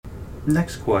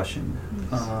Next question.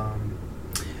 Yes.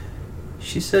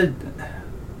 She said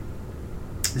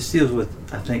this deals with,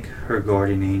 I think, her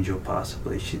guardian angel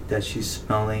possibly. That she's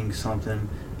smelling something,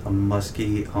 a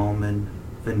musky almond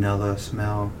vanilla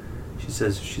smell. She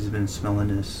says she's been smelling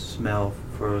this smell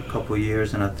for a couple of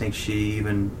years, and I think she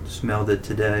even smelled it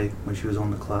today when she was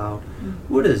on the cloud.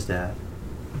 What is that?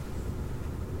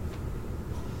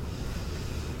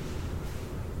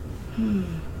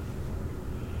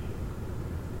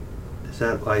 Is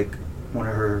that like one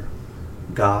of her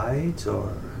guides,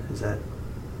 or is that...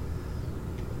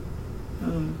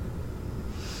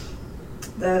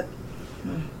 That,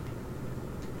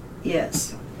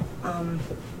 yes.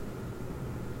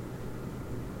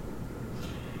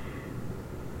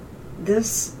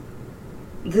 This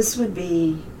would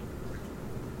be,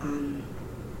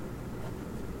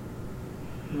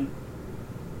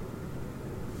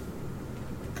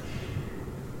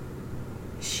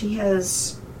 she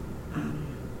has,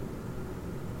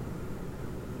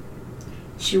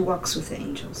 she walks with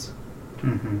angels.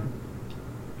 Mm-hmm.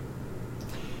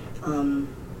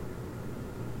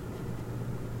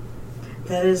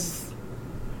 That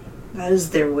is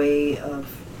their way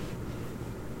of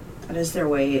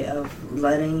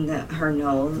letting her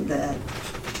know that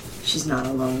she's not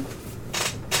alone,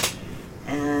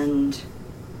 and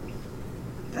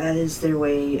that is their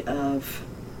way of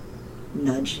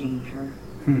nudging her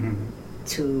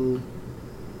to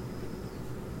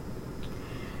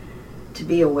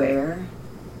be aware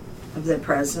of their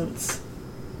presence.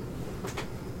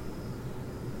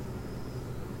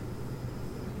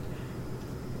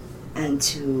 And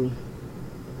to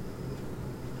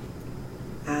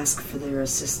ask for their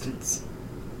assistance.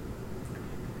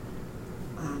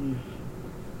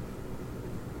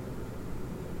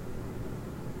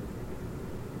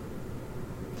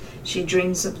 She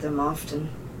dreams of them often.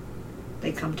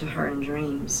 They come to her in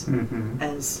dreams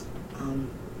as,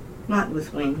 not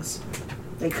with wings.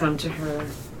 They come to her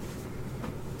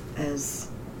as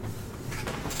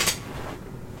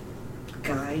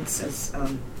guides, as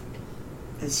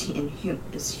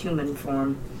human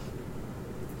form,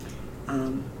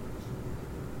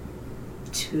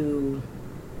 to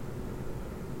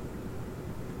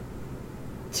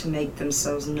make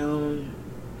themselves known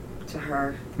to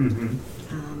her.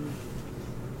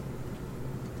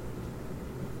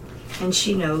 And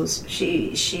she knows,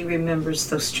 she remembers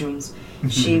those dreams.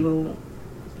 She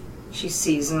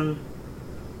sees them,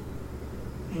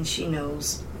 and she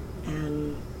knows,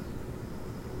 and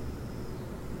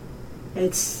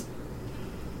it's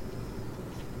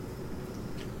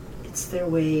their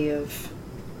way of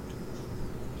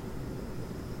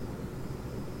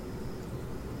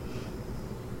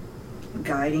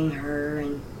guiding her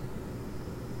and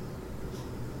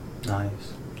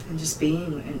Nice. And just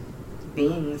being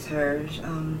with her.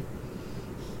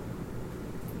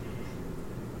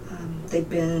 They've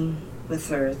been with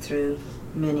her through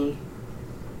many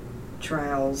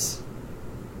trials,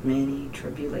 many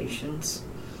tribulations,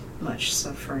 much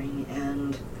suffering,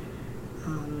 and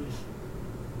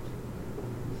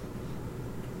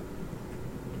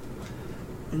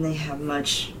they have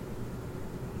much,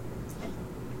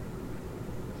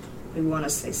 we want to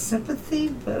say sympathy,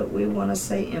 but we want to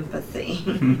say empathy.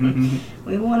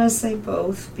 We want to say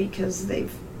both, because they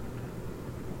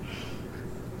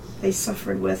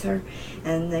suffered with her,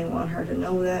 and they want her to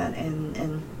know that,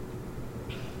 and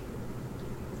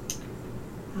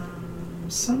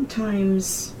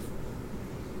sometimes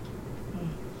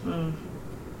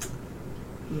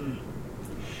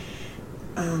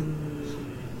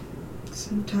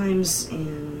sometimes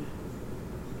in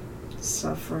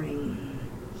suffering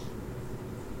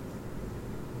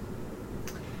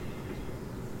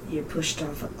you're pushed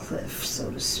off a cliff,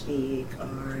 so to speak,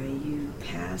 or you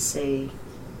pass a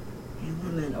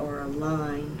limit or a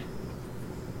line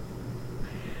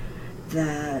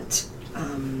that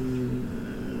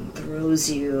throws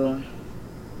you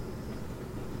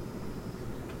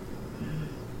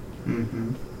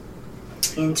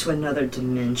into another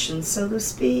dimension, so to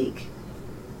speak.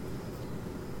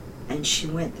 And she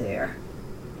went there.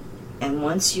 And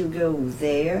once you go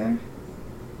there,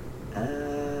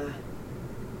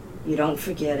 you don't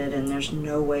forget it, and there's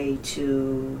no way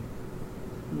to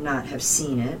not have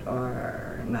seen it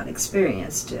or not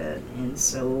experienced it. And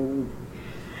so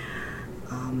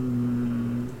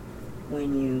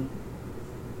when you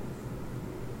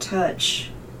touch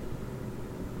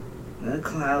the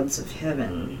clouds of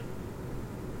heaven,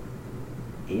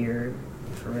 you're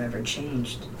forever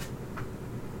changed.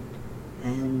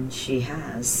 And she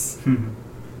has.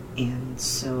 And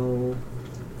so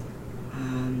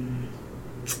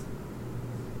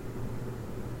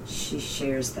she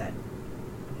shares that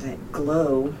that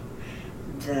glow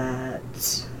that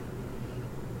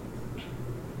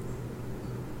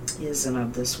isn't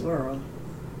of this world,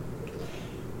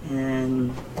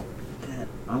 and that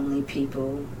only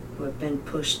people who have been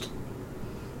pushed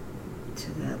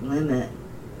to that limit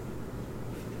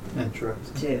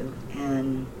do.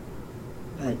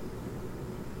 But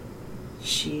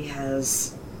she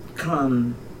has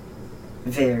come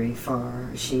very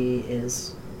far. She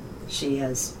has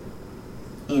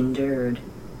endured.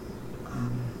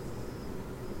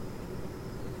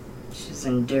 She's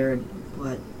endured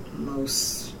what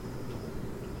most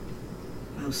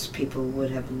people would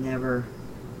have never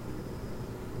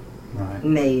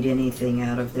made anything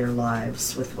out of their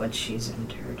lives with what she's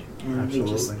endured. And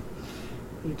absolutely.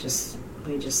 we just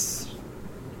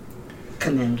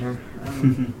commend her.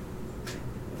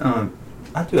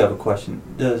 I do have a question.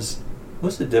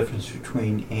 What's the difference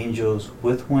between angels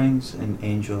with wings and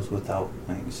angels without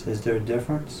wings? Is there a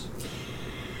difference?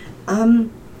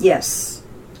 Yes.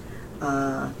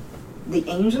 The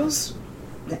angels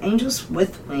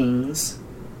with wings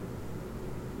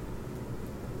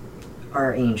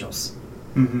are angels.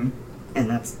 Mm-hmm. And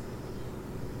that's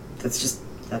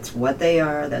what they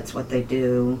are. That's what they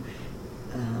do.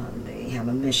 They have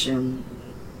a mission.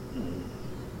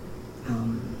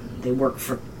 They work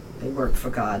for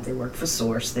God. They work for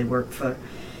Source. They're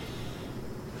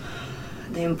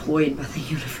employed by the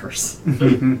universe.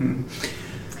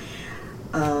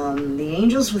 The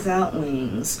angels without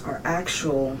wings are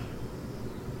actual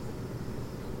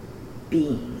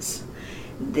beings.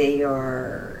 They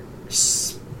are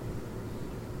spiritual.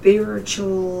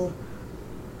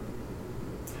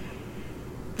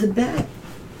 The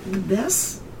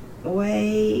best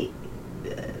way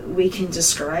we can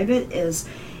describe it is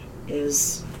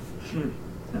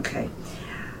okay.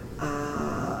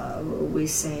 We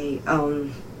say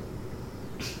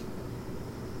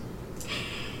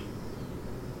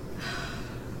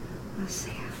let's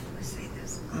see how we say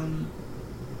this.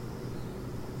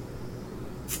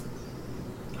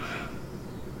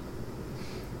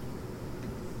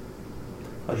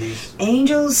 Are these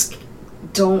angels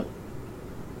don't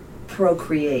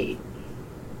procreate.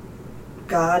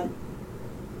 God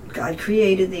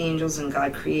created the angels, and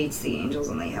God creates the angels,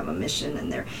 and they have a mission,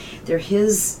 and they're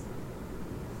His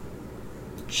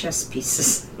chess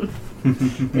pieces.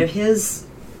 They're His.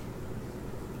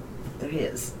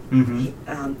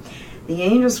 Mm-hmm. The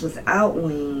angels without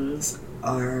wings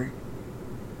are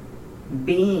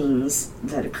beings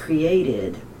that are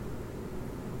created.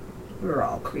 We were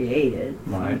all created.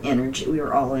 Right. Energy. We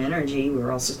were all energy. We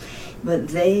were also, but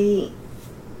they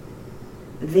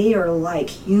are like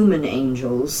human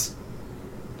angels.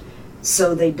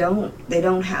 So they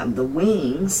don't have the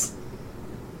wings.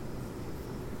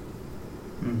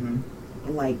 Mm-hmm.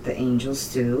 Like the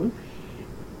angels do.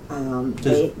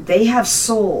 They have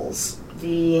souls.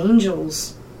 The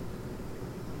angels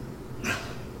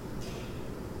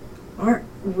aren't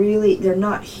really, they're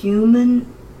not human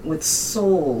with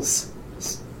souls.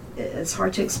 It's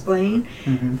hard to explain.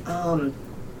 Mm-hmm.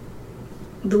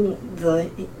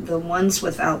 The ones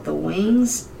without the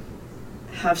wings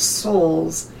have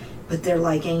souls, but they're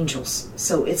like angels.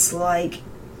 So it's like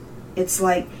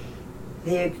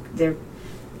they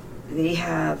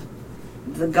have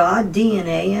the God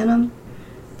DNA in them,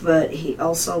 but He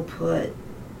also put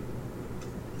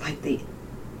like the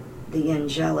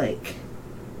angelic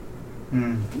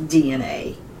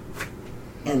DNA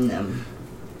in them.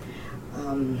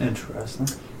 Interesting.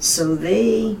 So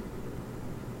they're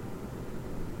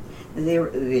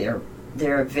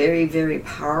very, very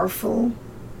powerful.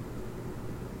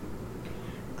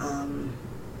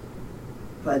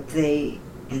 But they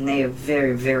are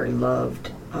very, very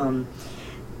loved.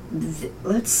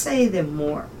 Let's say they're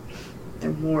more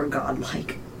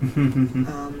godlike. They're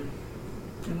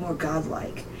more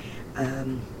godlike.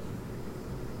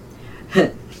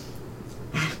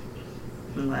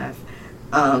 Laugh.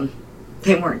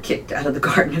 They weren't kicked out of the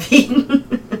Garden of Eden.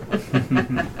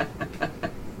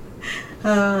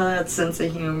 That sense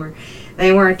of humor.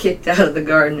 They weren't kicked out of the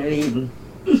Garden of Eden.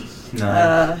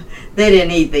 No. They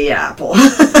didn't eat the apple.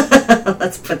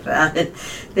 Let's put that in.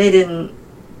 They didn't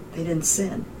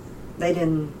sin. They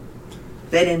didn't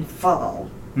fall.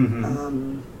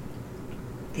 Mm-hmm.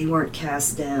 They weren't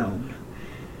cast down.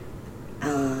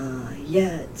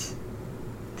 Yet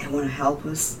they want to help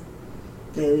us.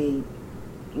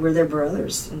 We're their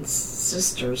brothers and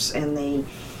sisters, and they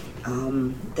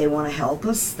want to help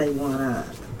us. They want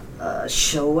to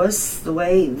show us the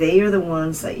way. They are the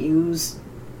ones that use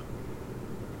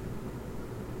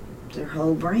their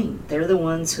whole brain. They're the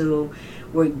ones who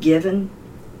were given.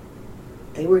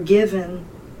 They were given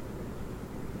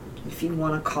if you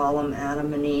want to call them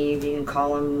Adam and Eve, you can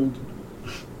call them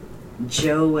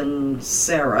Joe and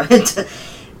Sarah,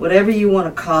 whatever you want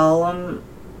to call them,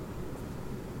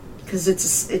 because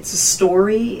it's a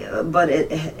story, but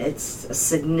it's a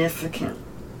significant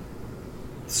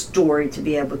story to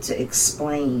be able to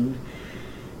explain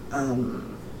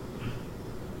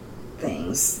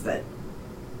things that,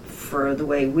 for the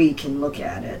way we can look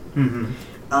at it.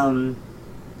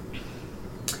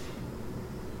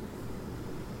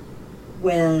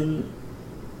 When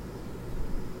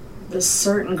the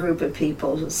certain group of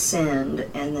people sinned,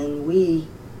 and then we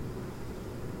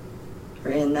are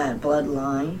in that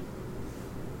bloodline,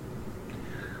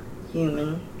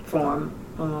 human form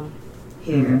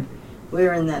here,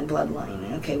 we're in that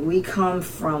bloodline. Okay, we come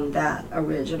from that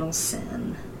original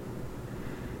sin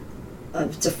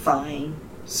of defying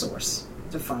source,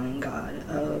 defying God,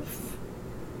 of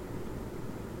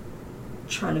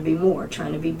trying to be more,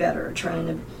 trying to be better, trying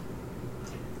to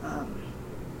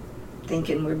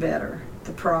thinking we're better,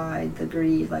 the pride, the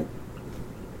greed, like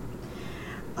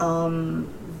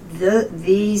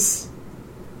these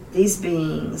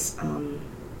beings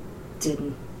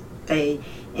didn't. They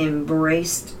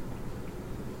embraced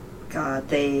God.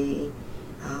 They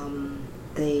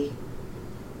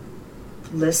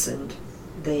listened.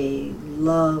 They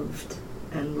loved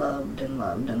and loved and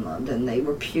loved and loved, and they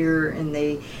were pure, and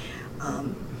they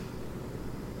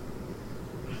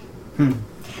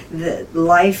the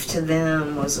life to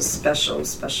them was a special,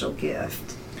 special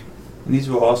gift. And these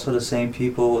were also the same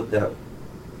people that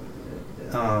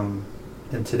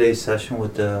in today's session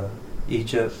with the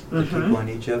Egypt, the people in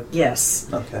Egypt? Yes.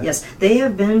 Okay. Yes. They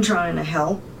have been trying to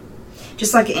help.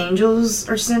 Just like angels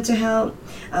are sent to help,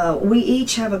 we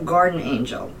each have a guardian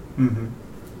angel.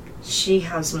 She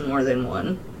has more than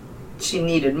one. She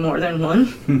needed more than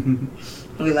one.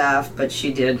 We laughed, but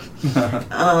she did.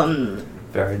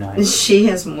 Very nice. She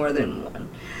has more than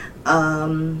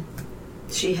one.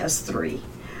 She has 3.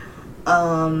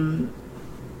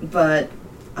 But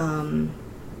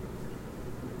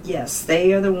yes,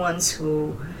 they are the ones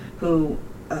who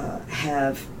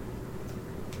have.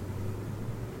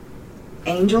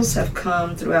 Angels have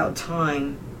come throughout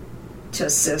time to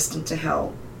assist and to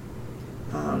help,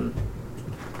 and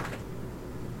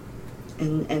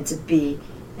to be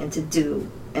and to do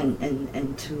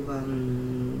and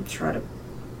to try to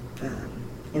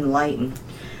enlighten.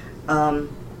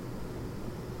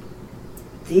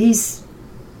 This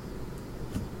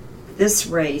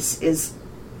race is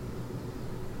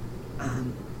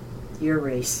your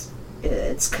race.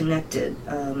 It's connected.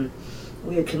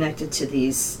 We are connected to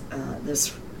these.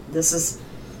 This is.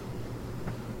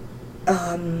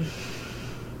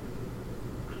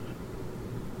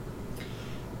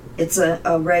 It's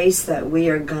a race that we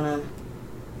are gonna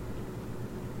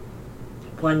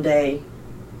one day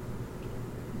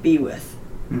be with,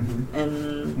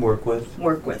 and work with,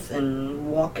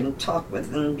 and walk and talk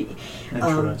with, and be.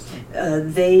 Interesting.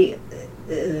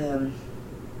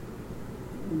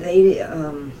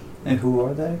 And who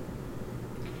are they?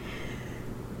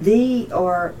 They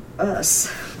are us.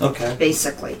 Okay.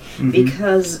 Basically,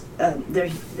 because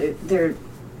they're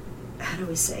how do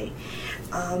we say?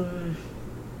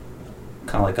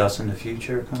 Kind of like us in the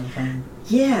future, kind of thing.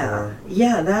 Yeah,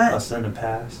 yeah. That us in the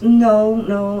past. No.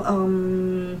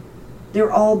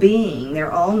 They're all being.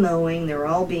 They're all knowing. They're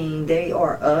all being. They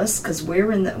are us, because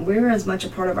we're as much a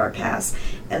part of our past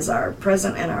as our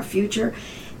present and our future,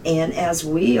 and as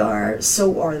we are,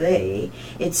 so are they.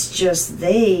 It's just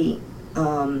they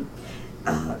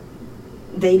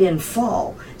didn't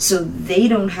fall, so they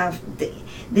don't have. They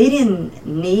didn't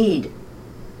need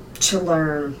to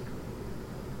learn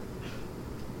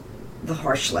the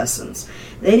harsh lessons.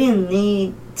 They didn't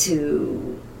need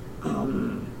to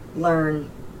learn.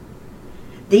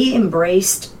 They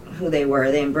embraced who they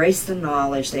were. They embraced the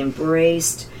knowledge. They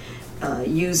embraced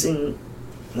using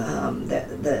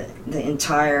the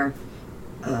entire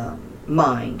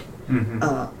mind,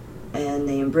 and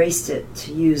they embraced it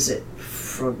to use it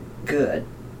for good.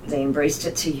 They embraced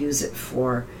it to use it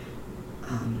for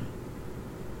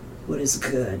what is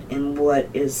good and what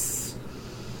is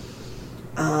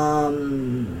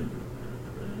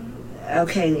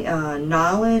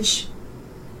knowledge,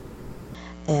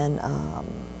 and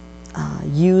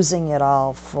using it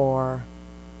all for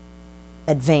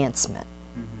advancement.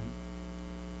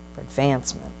 For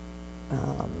advancement,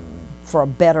 for a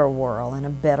better world and a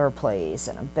better place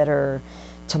and a better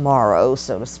tomorrow,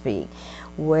 so to speak.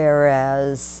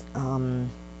 Whereas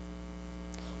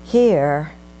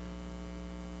here,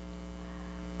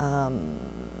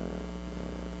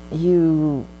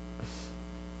 you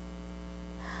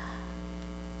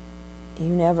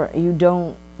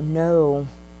don't know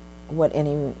what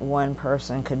any one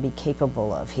person could be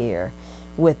capable of here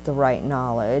with the right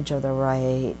knowledge or the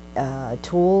right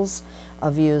tools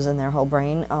of using their whole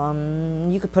brain.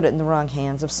 You could put it in the wrong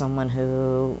hands of someone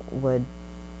who would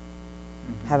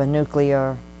have a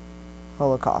nuclear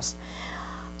holocaust.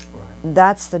 Right.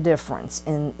 That's the difference.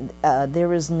 And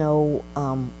there is no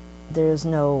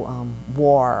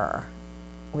war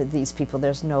with these people.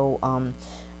 There's no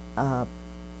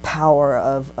power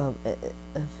of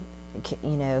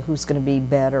who's going to be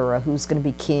better, or who's going to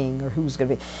be king, or who's going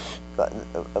to be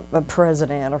a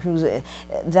president, or who's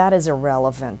that is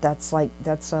irrelevant. That's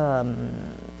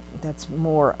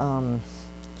more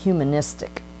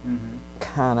humanistic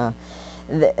kind of,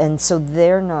 and so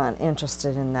they're not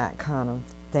interested in that kind of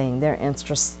thing. Their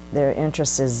interest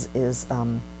is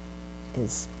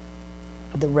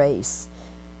the race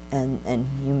and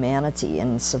humanity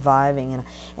and surviving,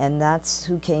 and that's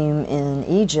who came in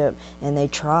Egypt, and they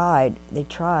tried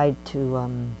to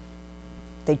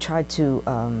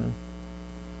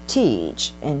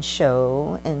teach and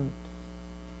show, and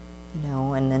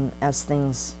and then as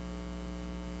things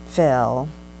fell,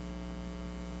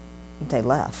 they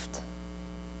left.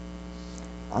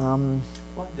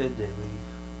 Why did they leave?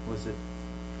 Was it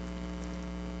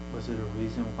a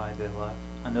reason why they left?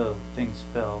 I know things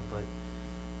fell, but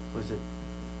was it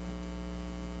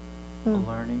a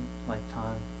learning, like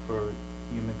time for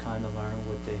humankind to learn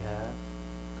what they have,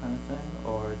 kind of thing,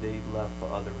 or they left for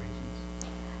other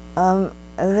reasons?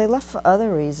 They left for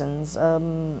other reasons. I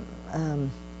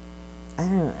don't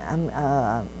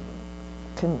know.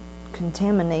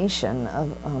 Contamination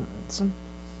of some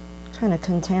kind of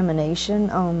contamination.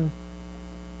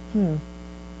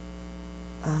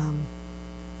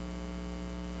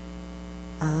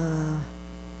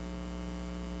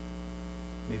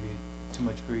 Maybe too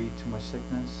much greed, too much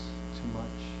sickness, too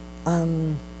much.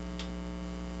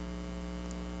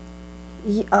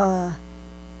 Yeah,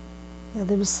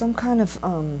 there was some kind of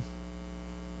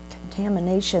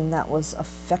contamination that was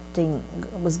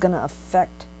going to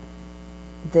affect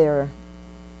their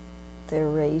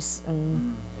race,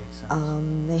 and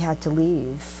they had to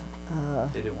leave.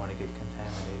 They didn't want to get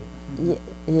contaminated.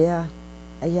 Yeah.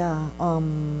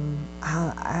 I'm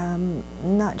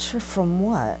not sure from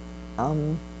what.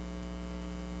 I'm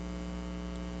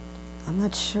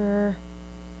not sure.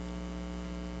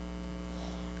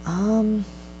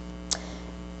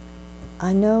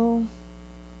 I know.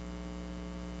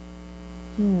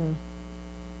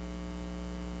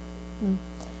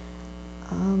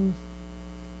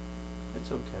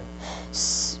 It's okay.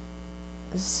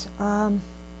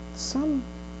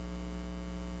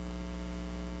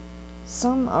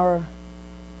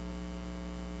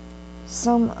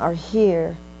 Some are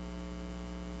here.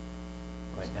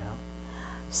 Right now.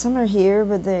 Some are here,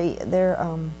 but they're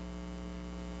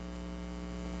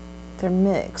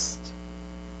mixed.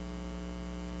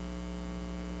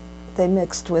 They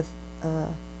mixed with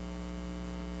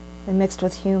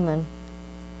human.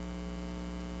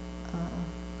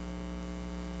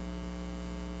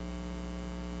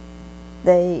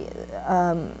 They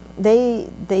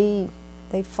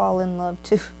fall in love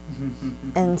too,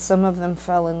 and some of them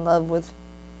fell in love with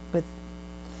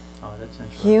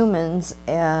humans,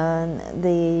 and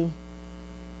they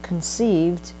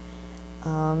conceived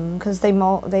because they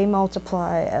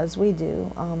multiply as we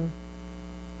do,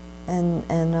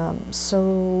 and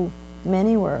so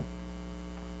many were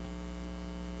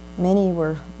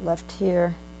left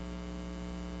here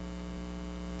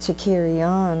to carry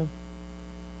on.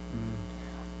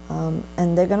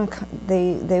 And they're gonna.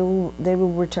 They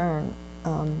will return.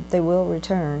 They will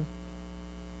return.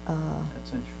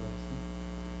 That's interesting.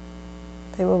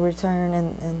 They will return,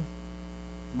 and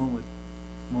when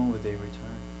would they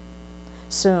return?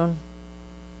 Soon.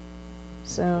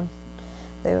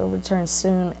 They will return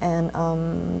soon,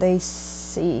 and they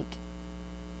seek.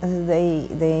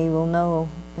 They will know,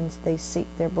 and they seek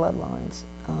their bloodlines,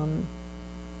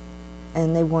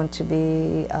 and they want to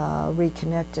be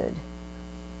reconnected.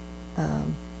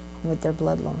 With their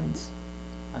bloodlines.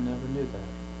 I never knew that.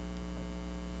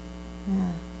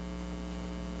 Yeah.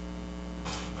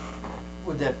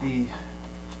 Would that be,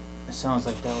 it sounds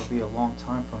like that would be a long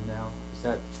time from now. Is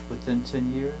that within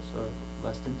 10 years or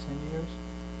less than 10 years?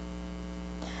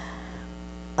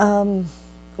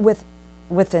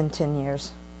 Within 10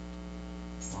 years.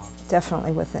 Wow.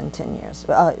 Definitely within 10 years.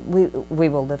 We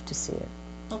will live to see it.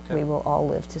 Okay. We will all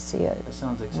live to see it. That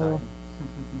sounds exciting.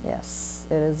 Yes,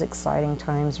 it is exciting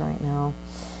times right now.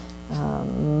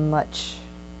 Much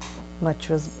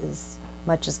is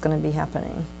going to be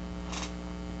happening.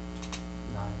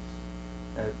 Nice.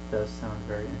 That does sound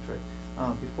very interesting.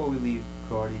 Before we leave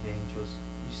Guardian Angels,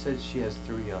 you you said she has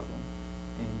 3 of them,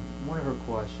 and one of her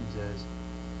questions is,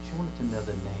 she wanted to know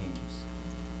the names.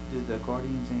 Do the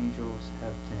guardians angels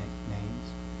have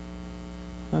names?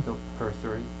 Her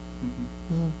 3?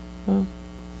 Mm-hmm.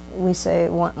 We say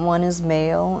one is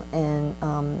male and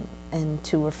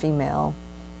 2 are female,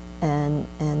 and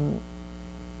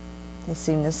they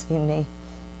seem the same.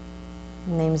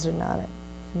 Names are not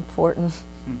important.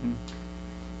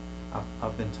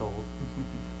 I've been told.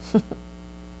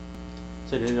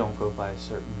 So they don't go by a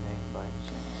certain name by any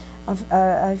chance?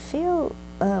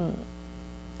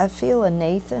 I feel a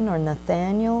Nathan or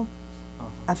Nathaniel.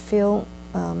 I feel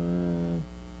a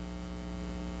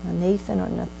Nathan or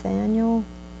Nathaniel,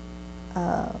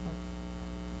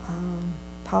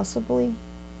 possibly.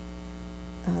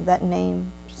 That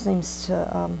name seems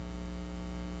to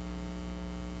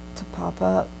pop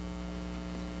up.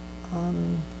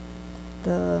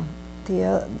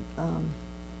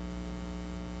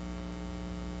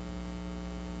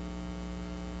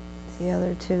 The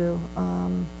other 2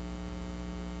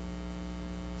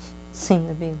 seem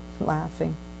to be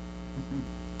laughing.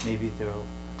 Maybe they'll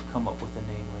come up with a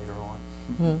name later on.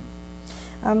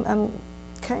 I'm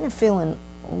kind of feeling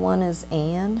one is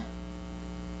Anne,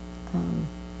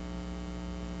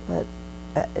 but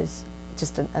it's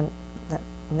just that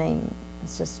name.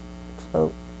 It's just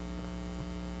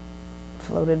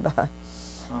floated by.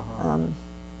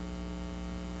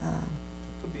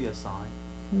 Could be a sign.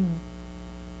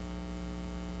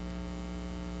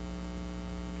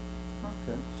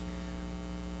 Okay.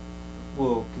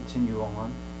 We'll continue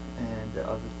on, and the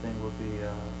other thing will be,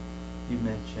 you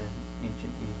mentioned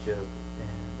ancient Egypt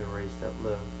and the race that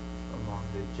lived among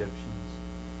the Egyptians,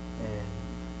 and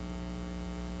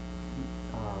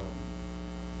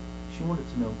she wanted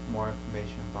to know more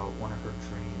information about one of her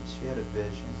dreams. She had a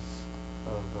vision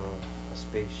of a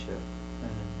spaceship,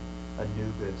 and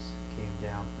Anubis came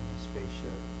down from the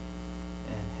spaceship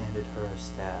and handed her a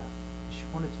staff. She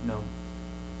wanted to know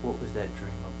what was that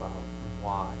dream about and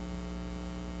why.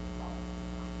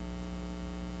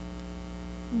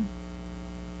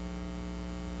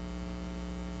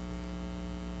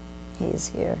 He is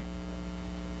here.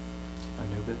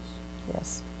 Anubis?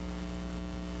 Yes.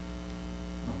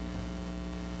 Okay.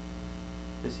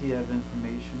 Does he have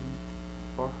information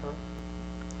for her?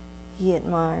 He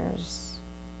admires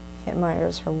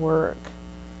her work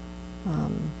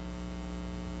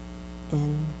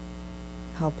in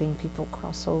helping people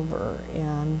cross over,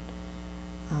 and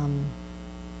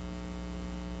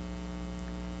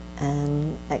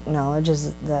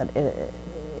acknowledges that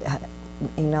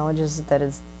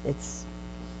it's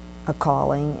a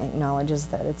calling. Acknowledges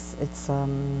that it's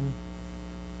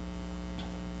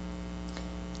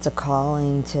a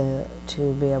calling to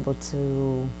be able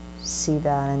to see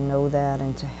that and know that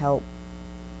and to help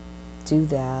do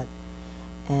that.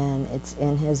 And it's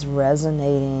in his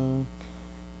resonating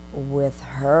with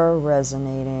her,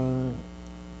 resonating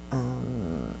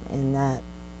in that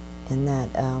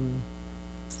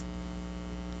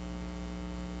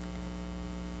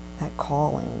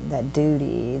calling, that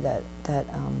duty that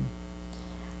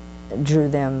drew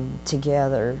them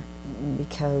together,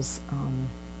 because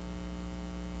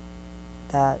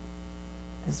that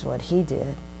is what he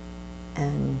did,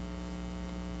 and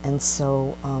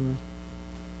so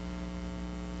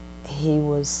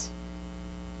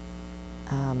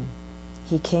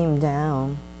he came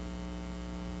down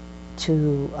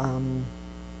to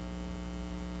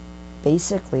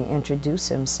basically introduce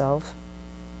himself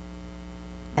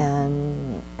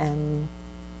and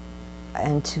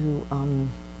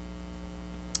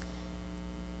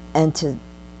to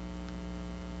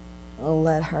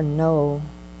let her know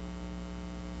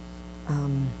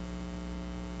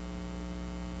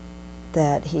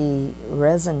that he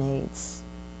resonates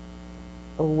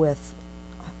with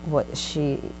what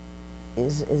she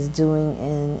is doing,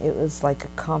 and it was like a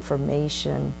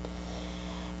confirmation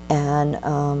and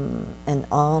an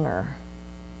honor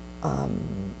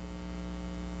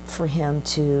for him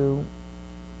to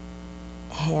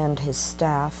hand his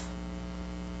staff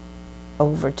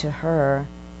over to her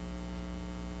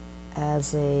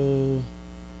as a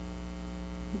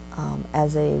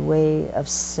way of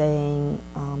saying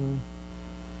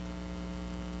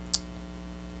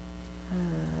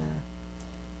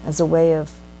as a way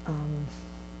of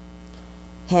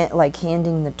like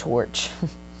handing the torch,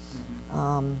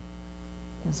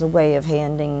 as a way of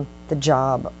handing the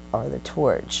job or the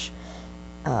torch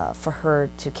for her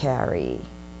to carry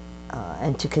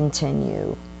and to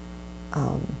continue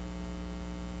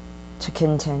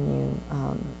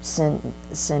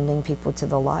sending people to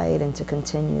the light and to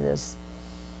continue this.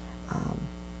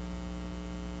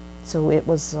 So it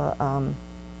was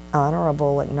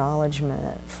honorable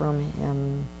acknowledgement from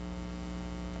him.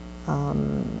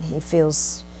 He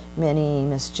feels many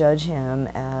misjudge him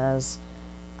as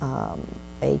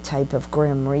a type of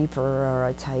grim reaper or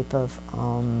a type of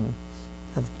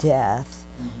death,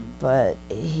 but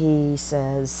he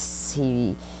says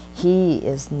he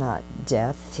is not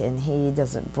death, and he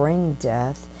doesn't bring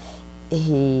death.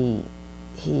 He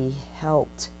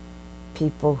helped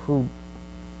people who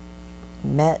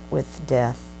met with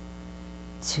death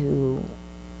to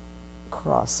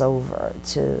cross over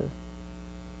to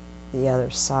the other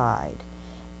side,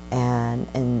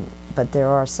 but there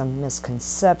are some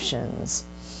misconceptions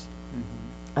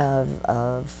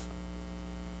of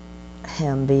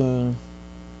him being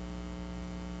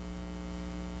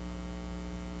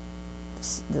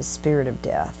the spirit of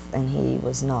death, and he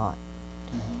was not.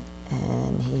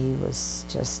 And he was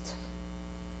just,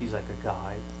 he's like a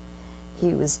guide.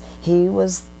 He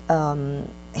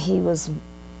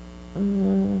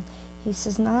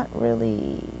says not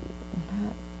really,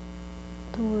 not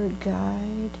the word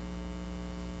guide.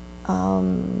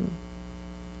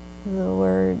 The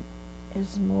word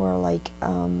is more like,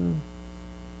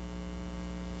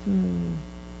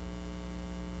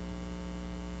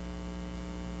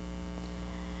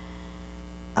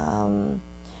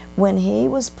 when he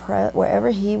was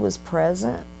wherever he was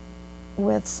present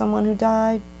with someone who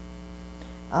died,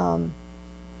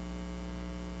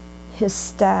 his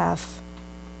staff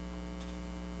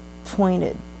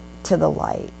pointed to the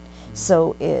light,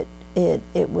 so it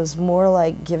was more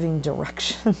like giving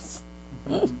directions.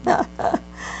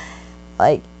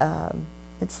 Like,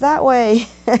 it's that way.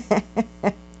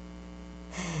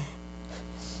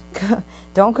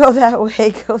 Don't go that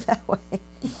way, go that way.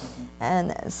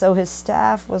 And so his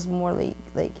staff was more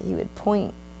like he would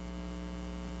point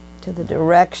to the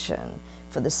direction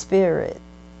for the spirit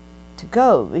to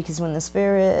go, because when the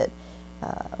spirit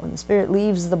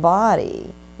leaves the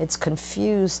body, it's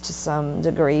confused to some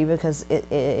degree, because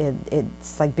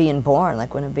it's like being born.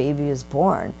 Like when a baby is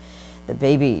born, the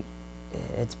baby,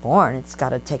 it's born, it's got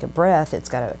to take a breath,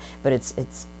 but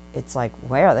it's like,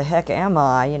 where the heck am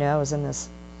I? I was in this,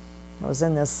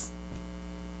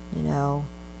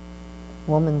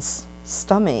 woman's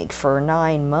stomach for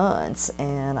 9 months,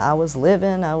 and I was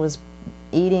living, I was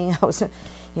eating, I was, and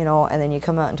then you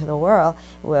come out into the world.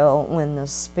 Well, when the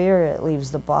spirit leaves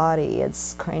the body,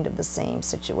 it's kind of the same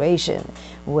situation,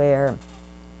 where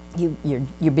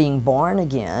you're being born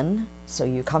again. So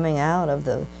you're coming out of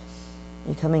the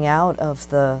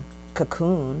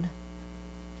cocoon,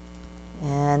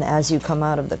 and as you come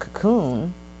out of the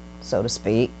cocoon, so to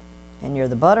speak, and you're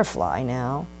the butterfly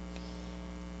now,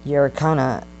 you're kind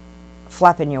of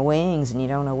flapping your wings and you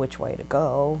don't know which way to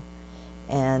go.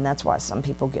 And that's why some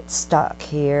people get stuck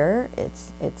here.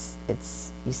 It's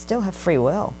you still have free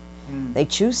will. They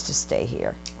choose to stay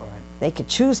here. Right. They could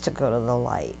choose to go to the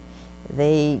light.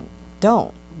 They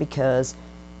don't, because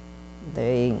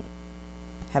they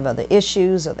have other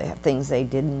issues, or they have things they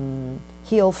didn't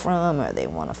heal from, or they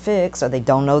want to fix, or they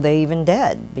don't know they're even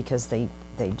dead, because they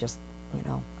just,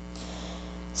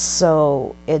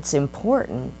 So it's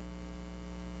important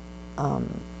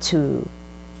to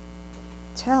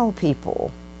tell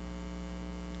people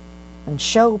and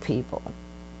show people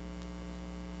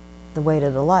the way to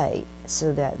the light,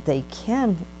 so that they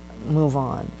can move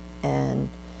on and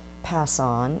pass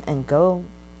on and go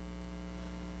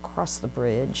across the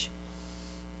bridge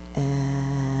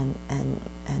and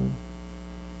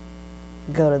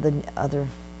go to the other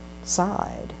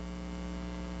side,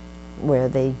 where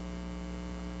they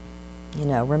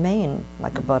remain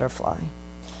like a butterfly.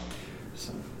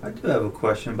 So I do have a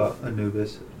question about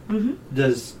Anubis. Mm-hmm.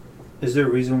 Is there a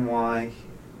reason why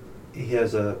he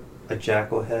has a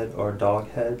jackal head or a dog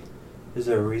head? Is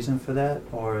there a reason for that,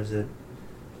 or is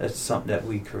that's something that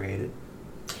we created?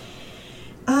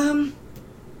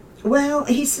 Well,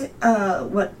 he's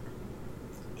what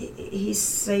he's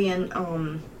saying.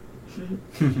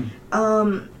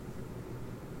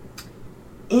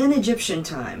 In Egyptian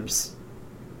times,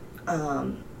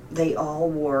 they all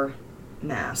wore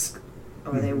masks,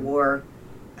 or they wore.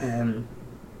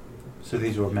 So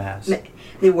these were masks.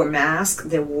 They wore masks.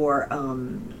 They wore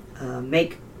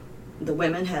The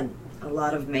women had a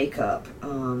lot of makeup,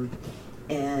 and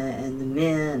the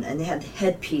men, and they had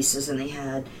headpieces, and they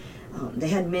had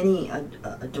many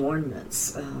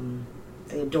adornments.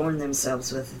 They adorned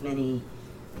themselves with many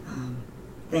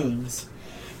things,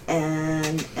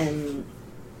 and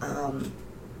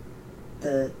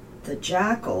the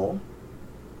jackal.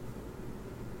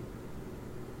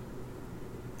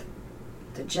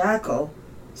 The jackal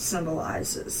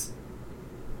symbolizes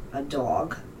a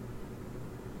dog,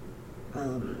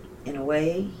 in a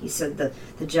way. He said the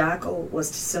jackal was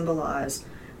to symbolize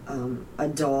a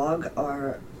dog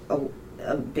or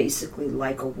basically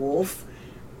like a wolf,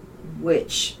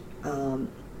 which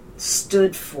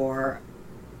stood for,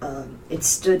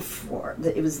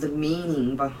 it was the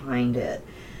meaning behind it.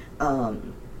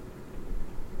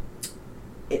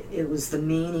 It was the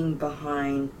meaning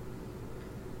behind,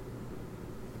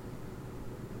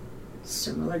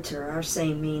 similar to our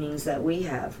same meanings that we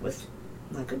have with,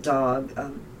 like a dog,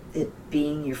 it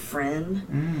being your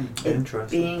friend, it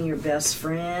being your best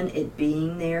friend, it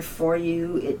being there for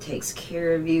you, it takes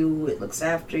care of you, it looks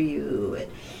after you.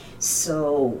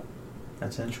 So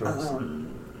that's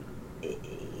interesting.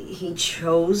 He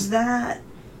chose that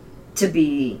to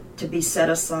be set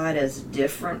aside as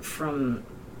different from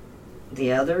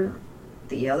the other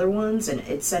ones, and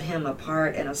it set him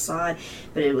apart and aside.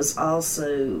 But it was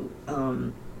also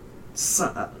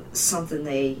something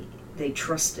they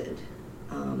trusted.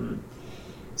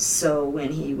 So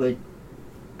when he would,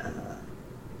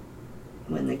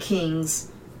 when the kings,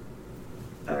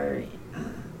 or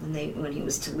when he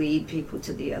was to lead people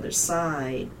to the other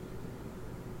side,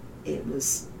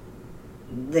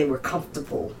 they were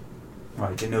comfortable.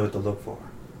 Right, they knew what to look for.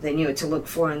 They knew what to look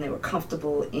for, and they were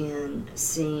comfortable in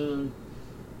seeing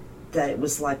that it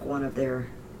was like one of their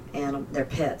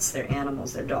pets, their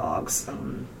animals, their dogs.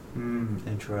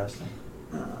 Interesting.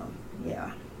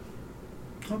 Yeah.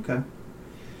 Okay.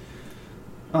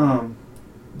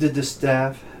 Did the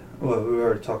staff, well, we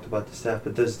already talked about the staff,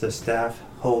 but does the staff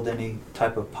hold any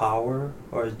type of power,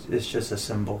 or it's just a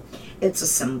symbol? It's a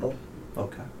symbol.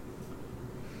 Okay.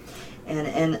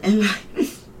 And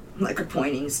like a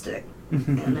pointing stick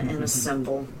and a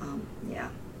symbol. Yeah.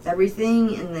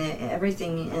 Everything in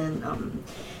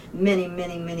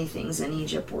many things in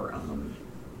Egypt were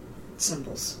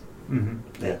symbols.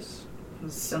 Yes. It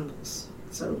was symbols.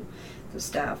 So the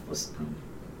staff was,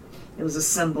 it was a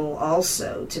symbol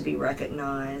also to be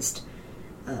recognized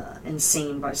and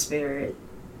seen by spirit,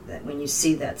 that when you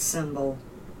see that symbol,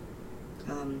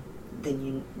 then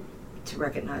you to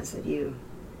recognize that you,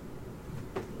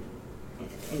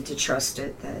 and to trust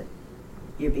it, that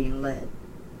you're being led.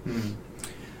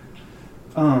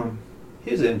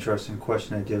 Here's an interesting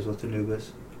question that deals with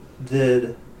Anubis.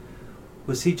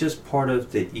 Was he just part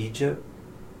of the Egypt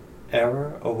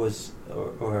era,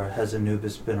 or has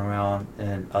Anubis been around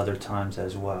in other times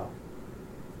as well,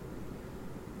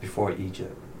 before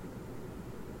Egypt?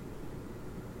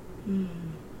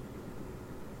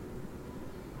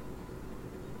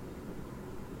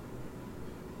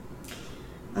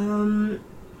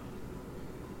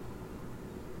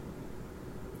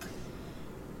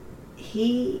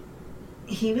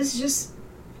 He was just,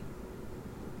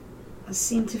 I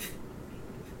seem to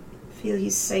feel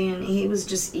he's saying he was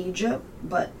just Egypt,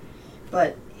 but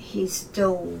he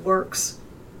still works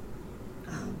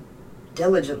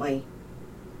diligently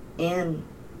in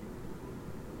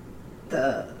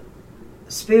the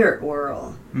spirit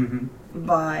world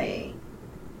by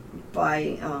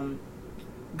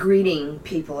greeting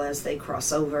people as they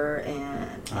cross over,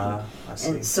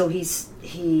 and so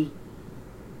he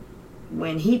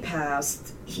when he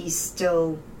passed, he's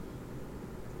still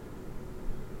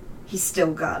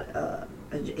got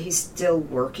he's still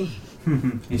working.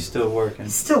 He's still working.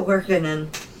 He's still working,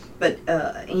 but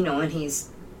and he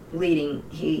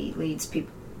leads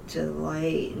people to the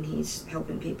light, and he's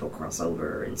helping people cross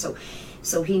over, and so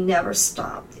he never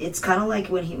stopped. It's kind of like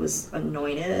when he was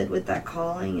anointed with that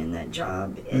calling and that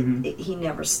job, he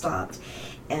never stopped,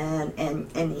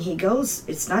 and he goes.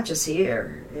 It's not just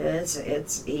here.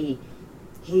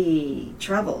 He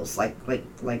travels like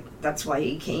that's why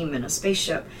he came in a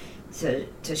spaceship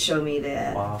to show me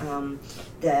that. Wow.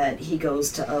 That he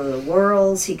goes to other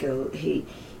worlds.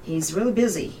 He's really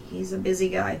busy. He's a busy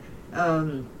guy.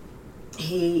 And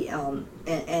then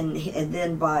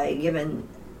by giving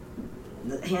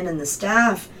handing the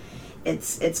staff,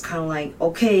 it's kind of like,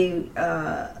 okay,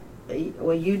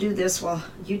 well, you do this while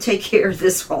you take care of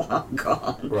this while I'm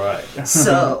gone. Right.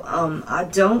 So I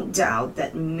don't doubt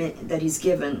that he's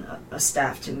given a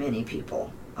staff to many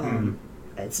people.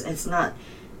 It's not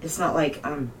like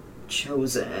I'm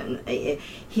chosen.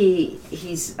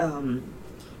 He's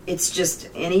it's just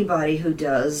anybody who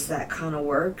does that kind of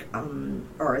work,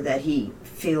 or that he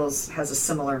feels has a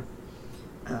similar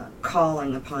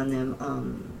calling upon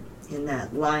them in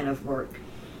that line of work.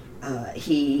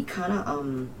 He kind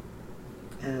of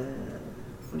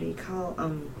what do you call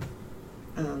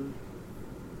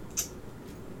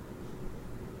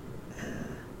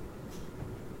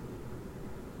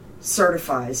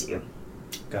certifies you.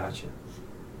 Gotcha.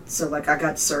 So like I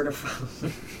got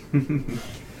certified.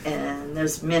 And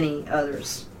there's many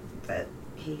others that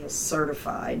he has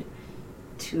certified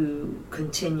to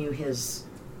continue his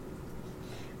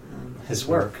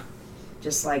work.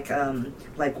 Just like when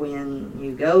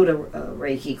you go to a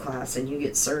Reiki class and you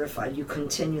get certified, you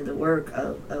continue the work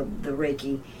of the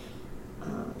Reiki,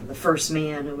 the first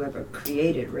man who ever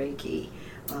created Reiki.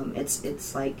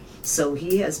 It's like, so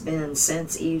he has been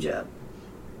since Egypt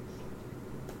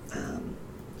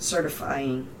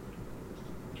certifying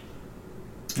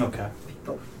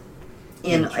people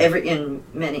in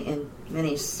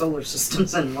many solar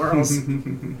systems and worlds.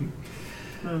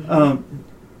 Mm-hmm.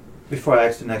 Before I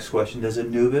ask the next question, does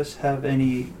Anubis have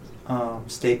any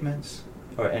statements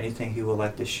or anything he would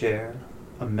like to share,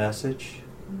 a message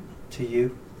to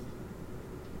you?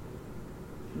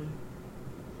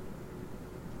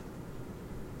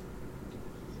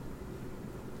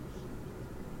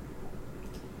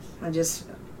 I just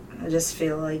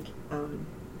feel like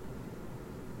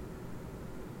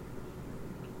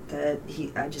I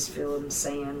just feel him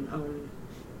saying,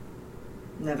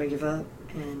 never give up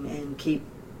and keep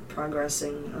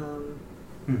progressing,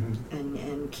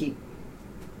 and keep,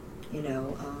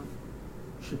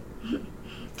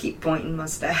 keep pointing my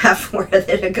staff where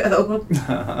to go.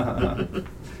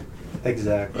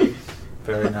 Exactly.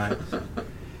 Very nice.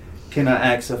 Can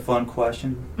I ask a fun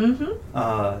question?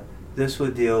 Mm-hmm. This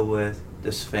would deal with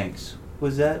the Sphinx.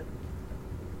 Was that,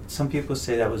 some people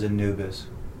say that was Anubis,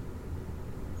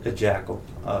 a jackal,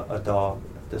 a dog,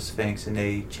 the Sphinx, and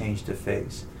they changed the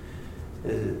face.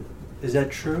 Is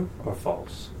that true or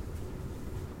false?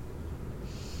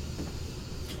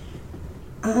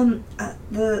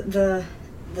 The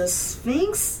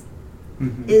Sphinx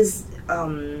is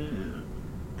I'm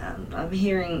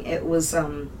hearing it was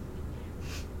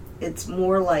it's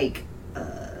more like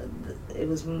it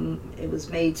was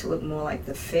made to look more like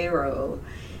the pharaoh,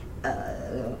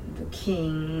 the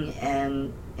king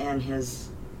and his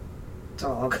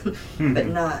dog, but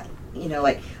not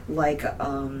like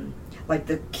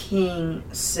the king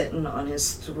sitting on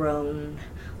his throne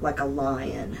like a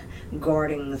lion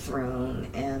guarding the throne,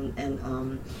 and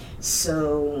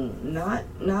so not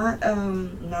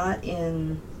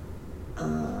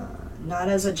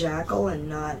as a jackal, and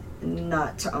not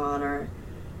to honor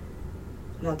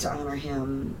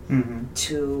him.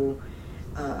 To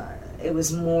it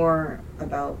was more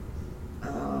about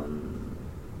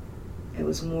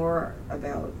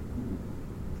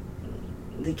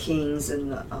the kings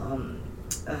and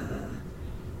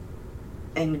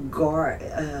guard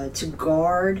to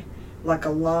guard like a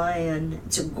lion,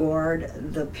 to guard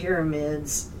the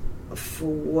pyramids for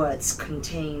what's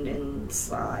contained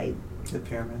inside the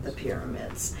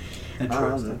pyramids.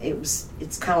 Interesting.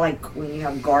 It's kind of like when you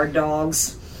have guard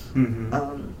dogs.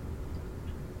 To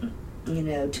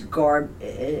guard.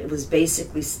 It was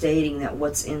basically stating that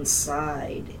what's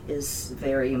inside is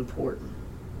very important.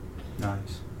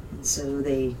 Nice. And so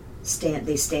they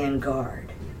stand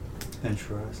guard.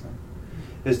 Interesting.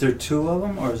 Is there two of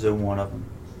them, or is there one of them?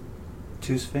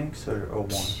 Two Sphinx or one?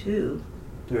 Two.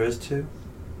 There is two?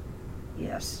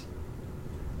 Yes.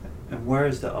 And where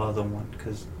is the other one?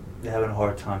 Because they're having a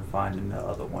hard time finding the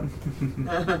other one.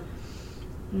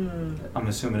 I'm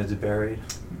assuming it's buried.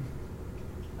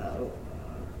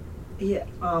 Yeah.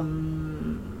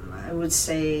 I would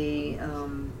say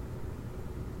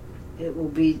it'll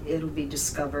be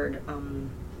discovered.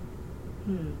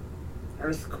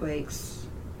 Earthquake.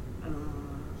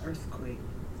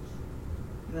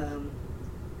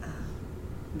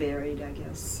 Buried, I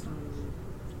guess.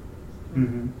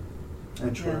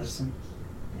 Interesting.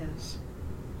 Yes.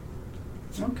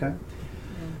 Okay.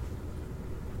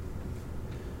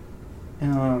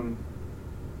 Yeah.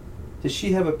 Did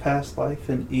she have a past life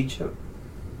in Egypt?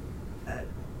 I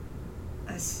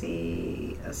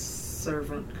see a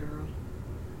servant girl.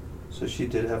 So she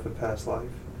did have a past life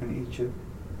in Egypt?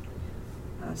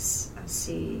 I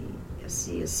see a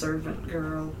servant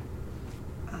girl,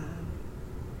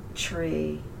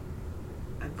 tray,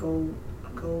 a gold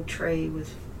tray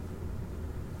with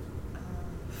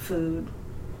food,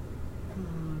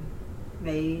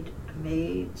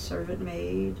 servant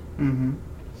maid.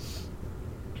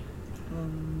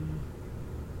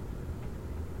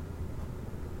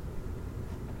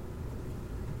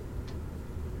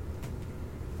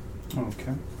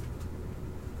 Okay.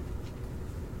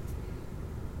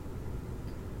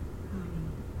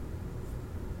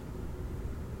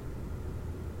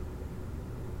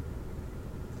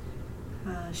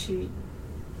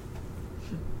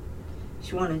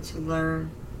 She wanted to learn,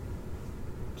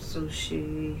 so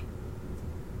she's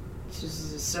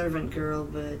a servant girl,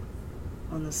 but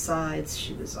on the sides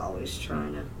she was always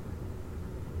trying to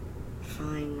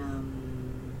find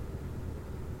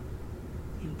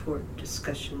important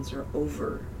discussions are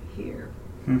over here.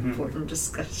 Mm-hmm. Important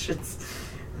discussions.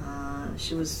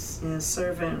 She was a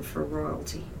servant for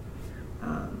royalty.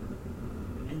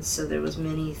 And so there was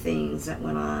many things that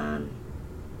went on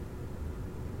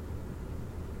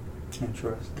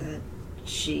Interesting. that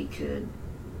she could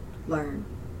learn.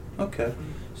 Okay.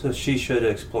 So she should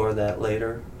explore that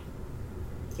later?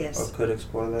 Yes. Or could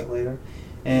explore that later?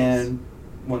 And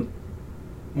one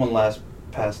last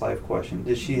past life question.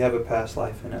 Did she have a past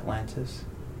life in Atlantis?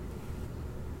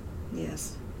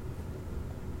 Yes.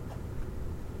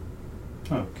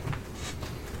 Okay.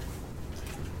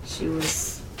 She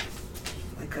was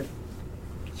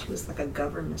like a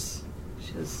governess.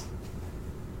 She was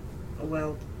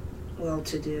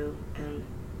well-to-do and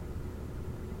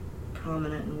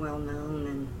prominent and well-known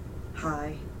and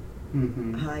high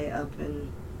up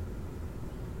in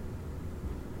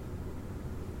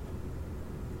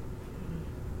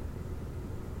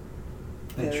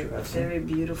very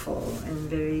beautiful and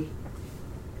very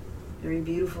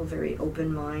beautiful, very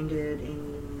open-minded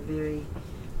and very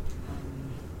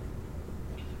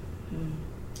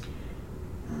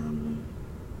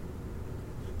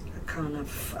kind of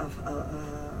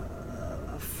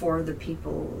for the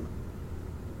people,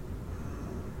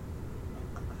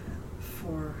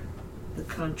 for the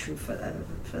country, for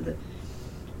the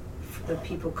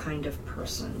people kind of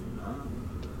person.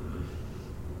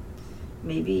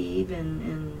 Maybe even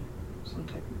in some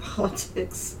type of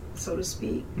politics, so to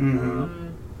speak.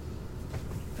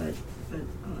 But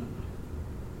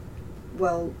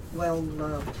well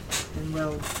loved and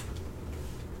well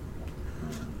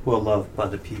loved by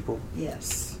the people.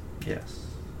 Yes. Yes.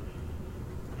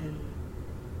 And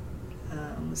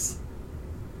was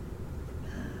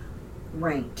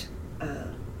ranked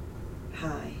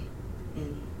high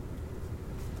in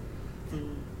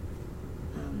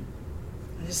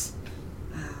I just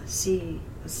see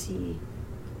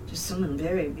just someone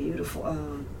very beautiful,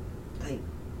 like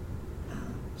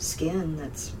skin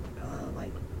that's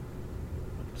like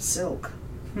silk,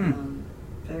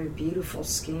 very beautiful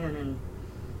skin and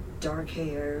dark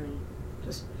hair and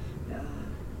just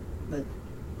but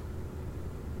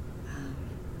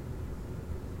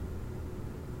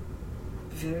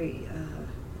very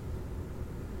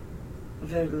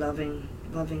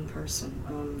loving person,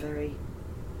 very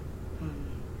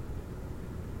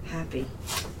happy.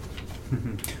 A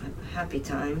happy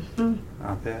time.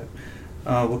 I bet.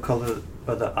 What color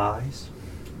are the eyes?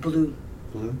 Blue.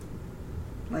 Blue?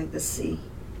 Like the sea.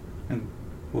 And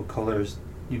what colors?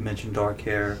 You mentioned dark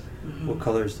hair. Mm-hmm. What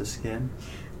color is the skin?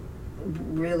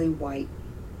 Really white.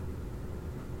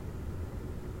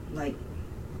 Like,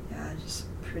 just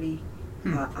pretty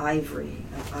ivory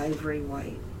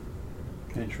white.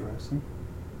 Interesting.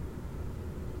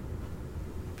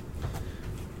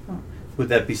 Would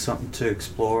that be something to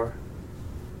explore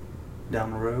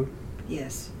down the road?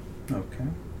 Yes. Okay.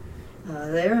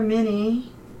 There are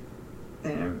many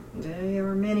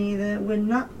that would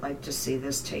not like to see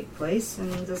this take place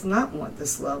and does not want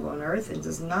this love on earth and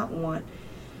does not want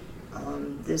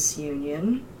this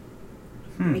union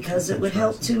because it would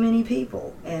help too many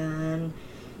people and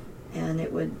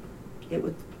it would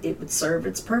serve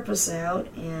its purpose out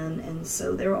and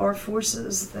so there are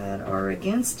forces that are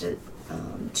against it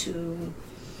to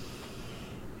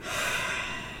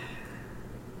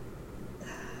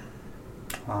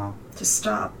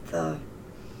stop the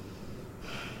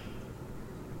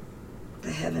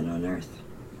heaven on earth.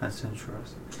 That's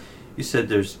interesting. You said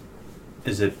is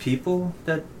it people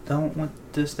that don't want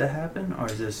this to happen, or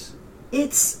is this?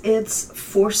 It's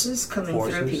forces coming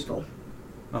through people.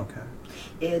 Okay.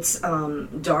 It's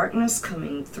darkness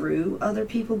coming through other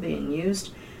people being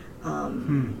used.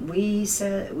 We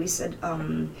said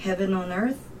heaven on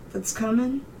earth that's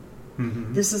coming.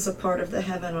 Mm-hmm. This is a part of the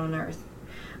heaven on earth.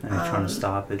 And they're trying to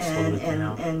stop it, slow it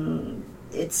down. And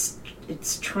it's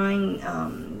trying.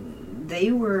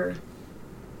 They were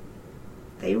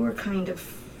kind of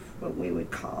what we would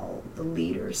call the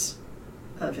leaders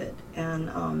of it,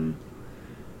 and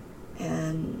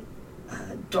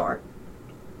dark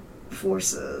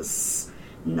forces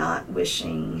not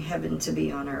wishing heaven to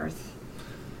be on earth,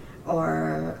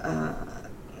 or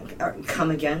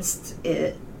come against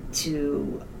it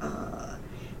to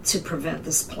prevent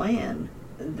this plan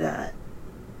that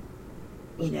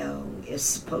is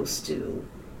supposed to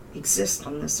exist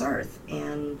on this earth.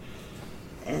 And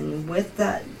with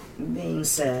that being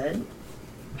said,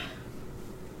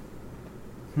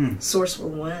 Source will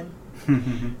win.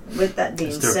 With that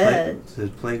being said, it's the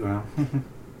playground.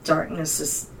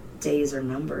 darkness's days are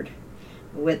numbered.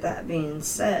 With that being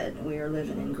said, we are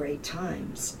living in great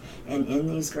times, and in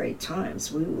these great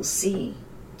times we will see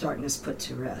darkness put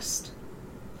to rest.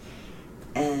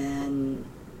 And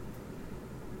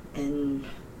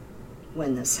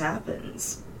when this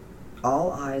happens,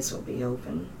 all eyes will be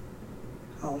open,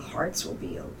 all hearts will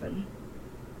be open,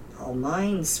 all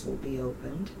minds will be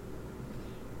opened,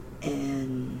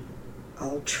 and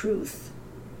all truth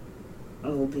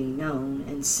will be known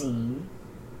and seen,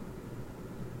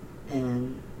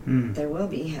 and there will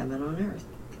be heaven on earth.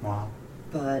 Wow.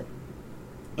 But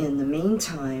in the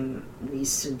meantime, we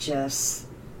suggest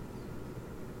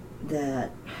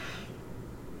that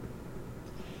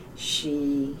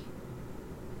she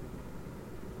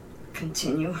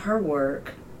continue her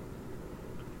work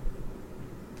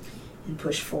and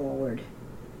push forward.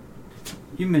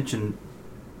 You mentioned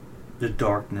the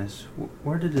darkness.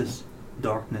 Where did this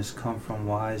darkness come from?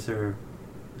 Why is there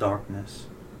darkness?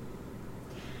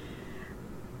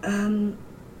 I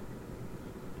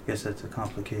guess that's a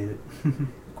complicated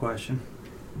question.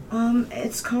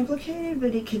 It's complicated,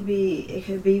 but it could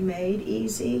be made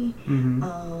easy.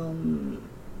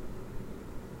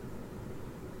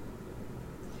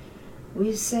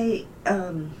 We say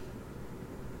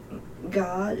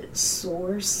God,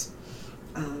 Source,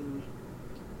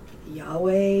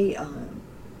 Yahweh,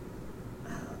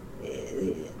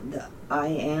 the I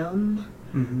Am,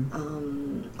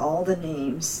 all the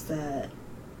names that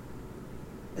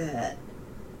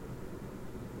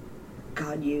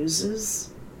God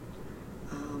uses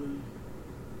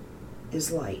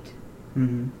is light.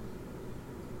 And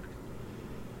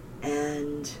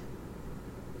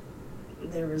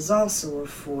there is also a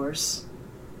force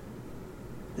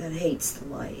that hates the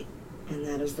light, and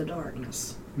that is the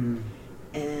darkness.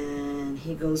 And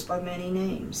he goes by many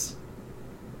names.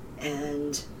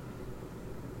 And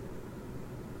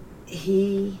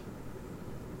he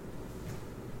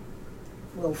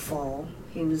will fall.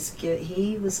 He was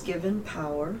given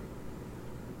power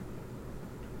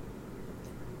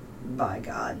by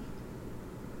God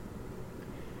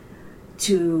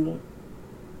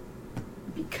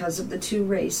because of the two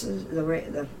races,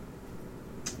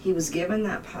 he was given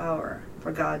that power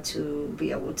for God to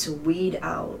be able to weed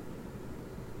out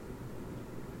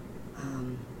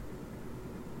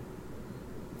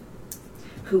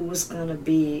who was going to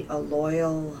be a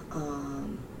loyal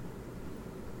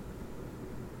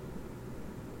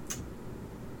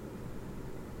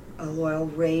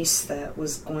race that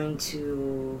was going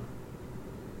to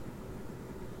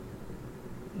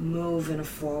move in a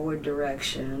forward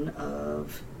direction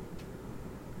of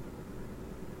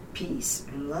peace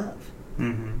and love.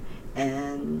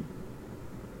 And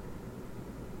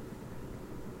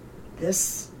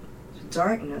this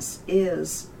darkness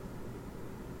is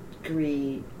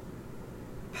greed,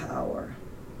 power.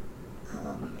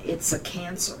 It's a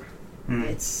cancer.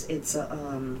 It's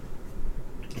a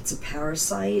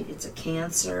parasite. It's a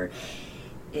cancer.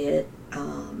 It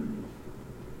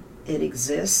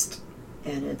exists,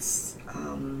 and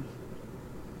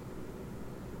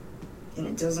and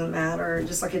it doesn't matter.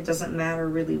 Just like it doesn't matter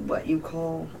really what you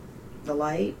call the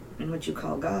light and what you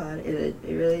call God. It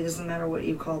really doesn't matter what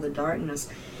you call the darkness.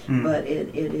 But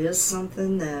it is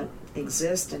something that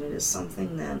exists, and it is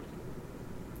something that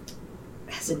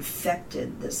has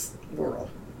infected this world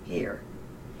here.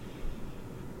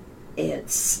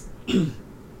 It's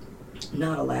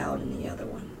not allowed in the other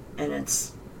one, and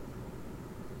it's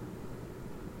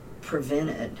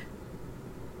prevented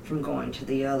from going to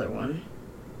the other one,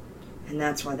 and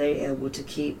that's why they're able to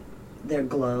keep their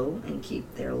glow and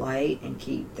keep their light and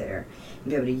be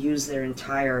able to use their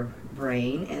entire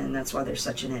brain. And that's why they're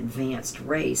such an advanced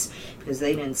race, because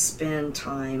they didn't spend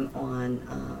time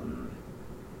on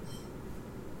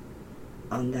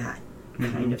that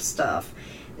kind of stuff.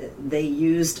 They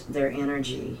used their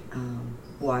energy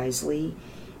wisely,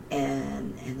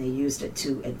 and they used it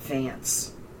to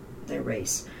advance their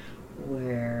race,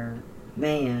 where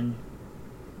man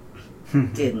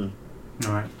didn't.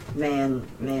 Right.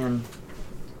 Man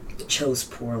chose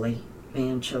poorly.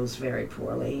 Man chose very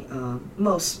poorly.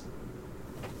 Most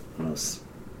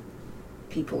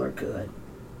people are good.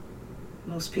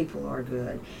 Most people are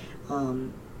good.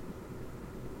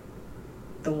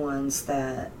 The ones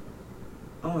that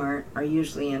aren't are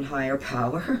usually in higher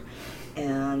power,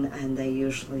 and they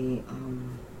usually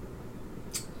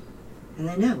and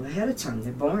they know ahead of time.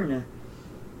 They're born to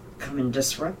come and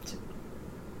disrupt,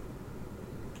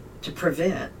 to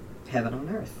prevent heaven on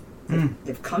earth.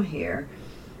 They've come here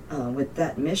with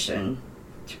that mission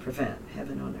to prevent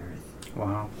heaven on earth.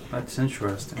 Wow, that's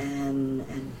interesting.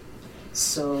 And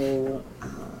so,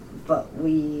 but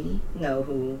we know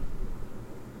who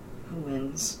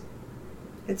wins.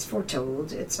 It's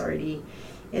foretold. It's written.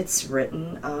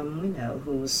 We know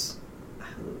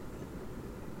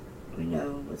We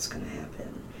know what's going to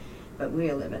happen. But we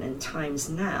are living in times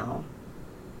now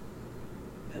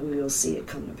that we will see it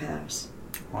come to pass.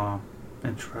 Wow.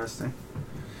 Interesting.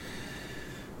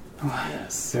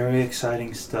 Yes. Very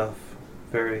exciting stuff.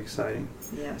 Very exciting.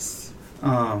 Yes.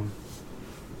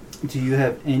 Do you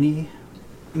have any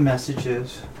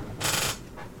messages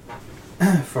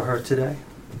for her today?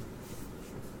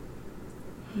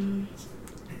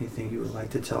 Anything you would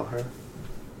like to tell her?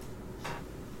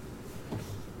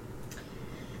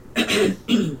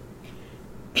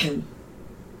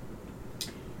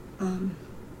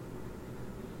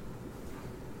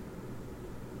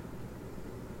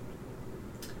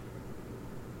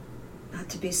 Not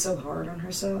to be so hard on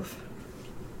herself.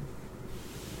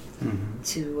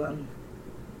 To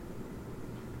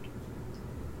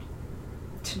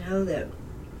know that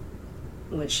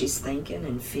what she's thinking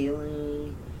and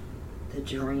feeling, the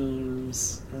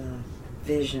dreams, the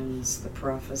visions, the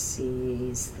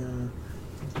prophecies,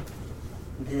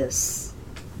 this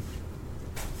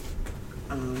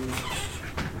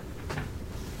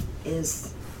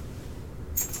is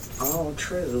all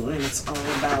true, and it's all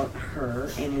about her,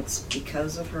 and it's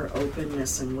because of her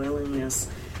openness and willingness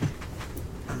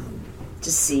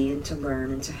to see and to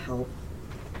learn and to help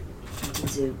and to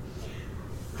do.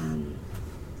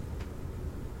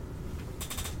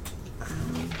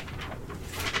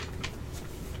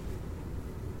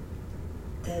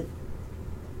 That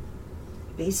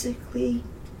basically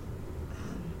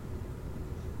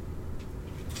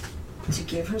to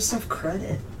give herself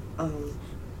credit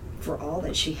for all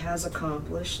that she has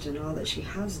accomplished and all that she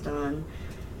has done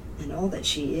and all that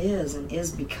she is and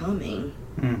is becoming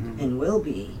and will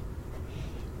be,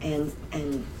 and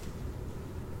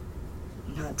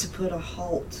not to put a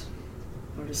halt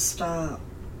or to stop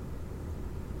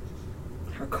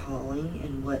her calling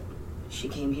and what she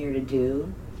came here to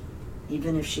do,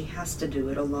 even if she has to do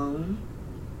it alone.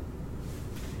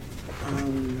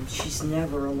 She's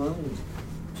never alone.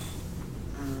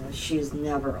 She is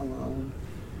never alone.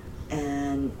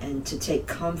 And to take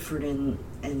comfort in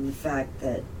the fact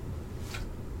that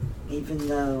even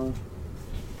though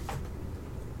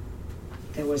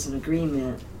there was an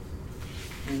agreement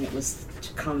and it was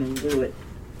to come and do it,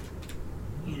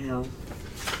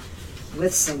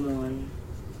 with someone,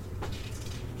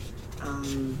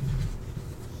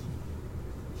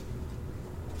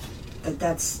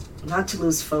 that's not to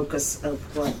lose focus of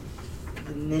what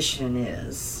the mission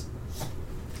is,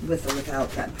 with or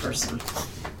without that person.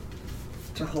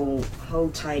 To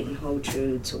hold tight and hold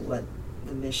true to what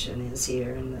the mission is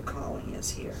here and the calling is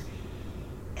here,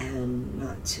 and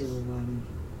not to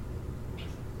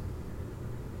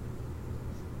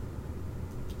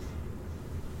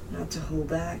hold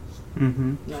back,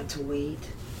 not to wait.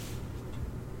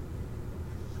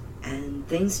 And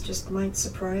things just might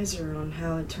surprise her on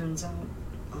how it turns out.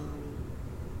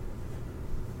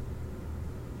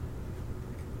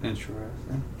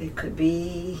 Interesting. It could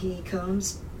be he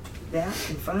comes back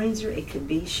and finds her. It could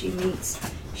be she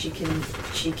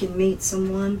can meet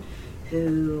someone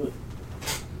who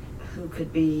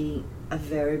could be a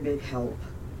very big help,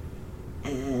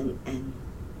 and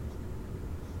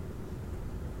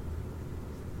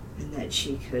that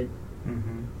she could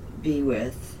be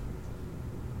with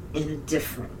in a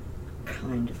different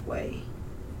kind of way,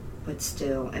 but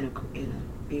still in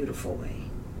a beautiful way.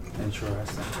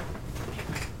 Interesting.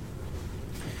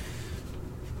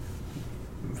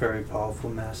 Very powerful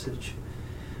message.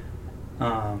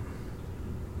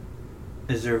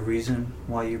 Is there a reason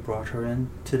why you brought her in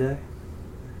today?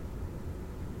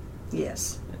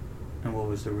 Yes. And what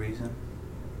was the reason?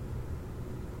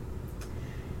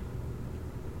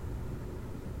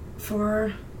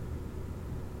 For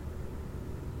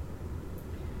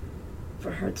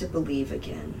her to believe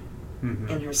again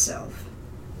in herself.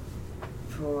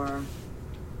 For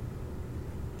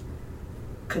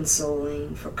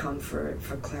consoling, for comfort,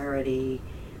 for clarity,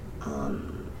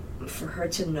 for her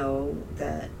to know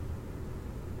that,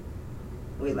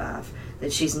 we laugh,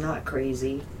 that she's not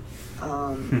crazy.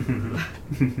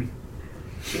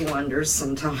 She wonders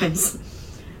sometimes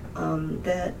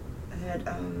that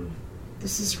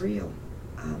this is real.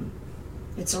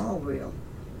 It's all real,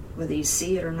 whether you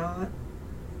see it or not,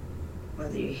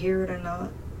 whether you hear it or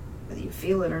not, whether you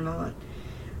feel it or not.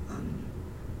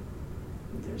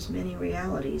 There's many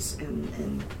realities,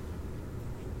 and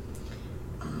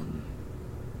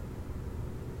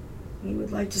we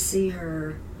would like to see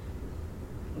her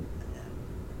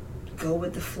go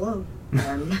with the flow.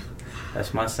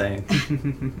 That's my saying.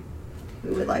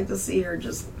 We would like to see her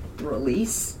just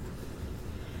release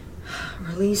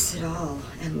it all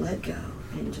and let go,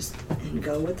 and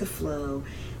go with the flow,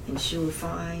 And she will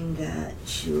find that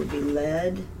she will be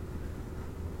led,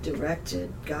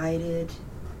 directed, guided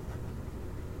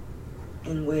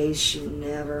in ways she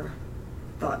never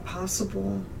thought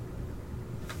possible.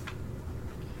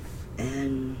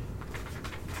 And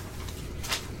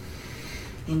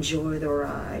enjoy the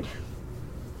ride.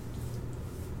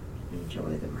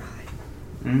 Enjoy the ride.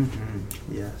 Mm-hmm.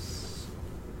 Yes.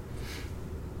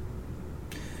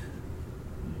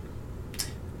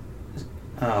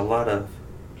 A lot of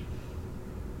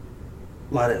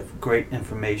great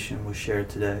information was shared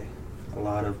today. A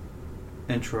lot of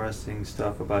interesting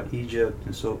stuff about Egypt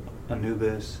and so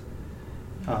Anubis.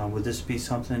 Would this be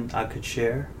something I could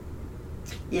share?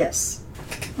 Yes.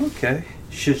 Okay.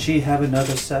 Should she have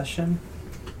another session?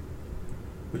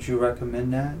 Would you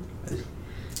recommend that?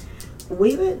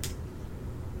 We would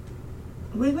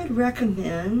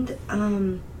recommend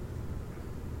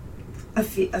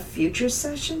a future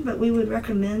session, but we would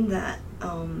recommend that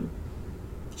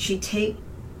she take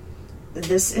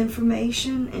this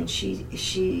information and she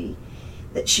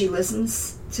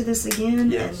listens to this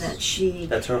again. Yes. And that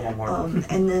that's her homework.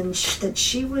 and then that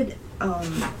she would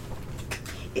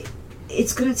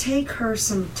it's going to take her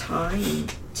some time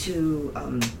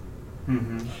to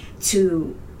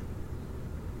to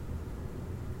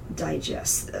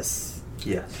digest this.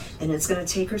 Yes. And it's going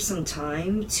to take her some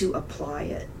time to apply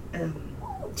it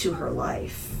to her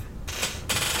life.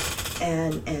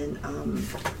 And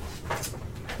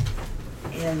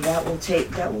that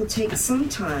will take some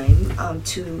time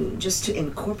to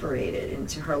incorporate it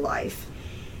into her life,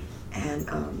 and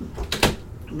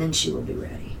then she will be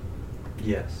ready.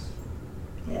 Yes.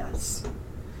 Yes.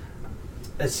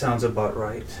 That sounds about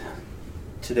right.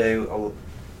 Today,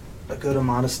 a good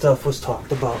amount of stuff was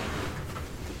talked about.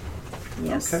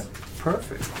 Yes. Okay.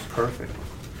 Perfect.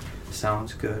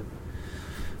 Sounds good.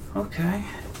 Okay.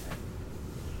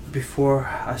 Before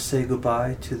I say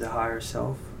goodbye to the higher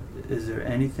self, is there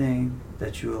anything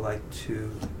that you would like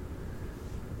to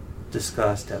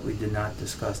discuss that we did not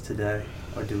discuss today?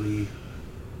 Or do we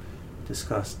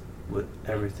discuss with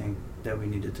everything that we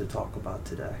needed to talk about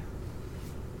today?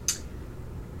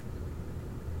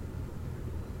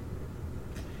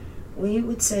 We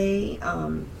would say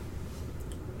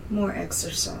more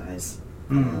exercise.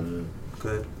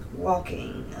 Good.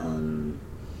 Walking,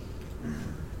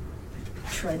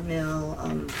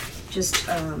 treadmill, just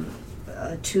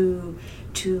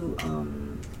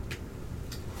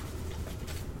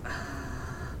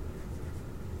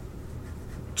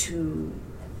to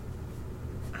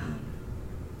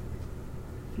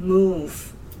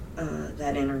move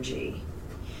that energy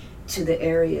to the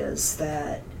areas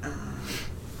that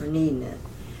are needing it.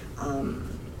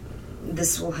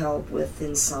 This will help with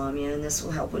insomnia, and this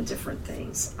will help with different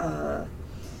things.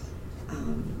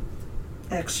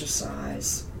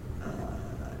 Exercise,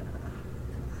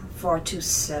 far too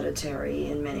sedentary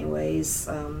in many ways,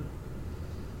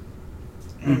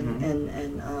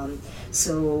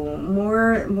 so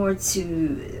more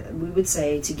to, we would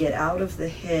say, to get out of the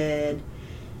head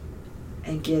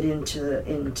and get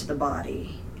into the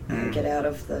body, get out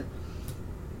of the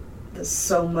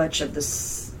so much of the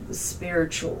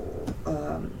spiritual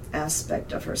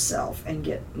aspect of herself, and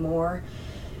get more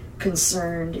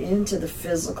concerned into the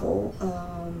physical,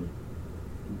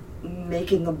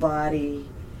 making the body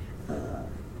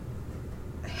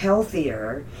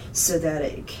healthier so that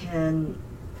it can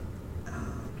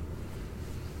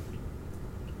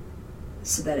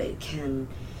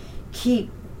keep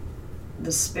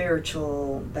the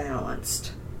spiritual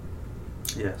balanced.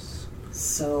 Yes.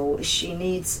 So she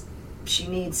needs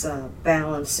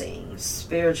balancing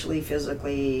spiritually,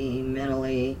 physically,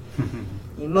 mentally,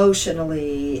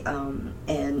 emotionally,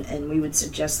 and we would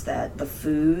suggest that the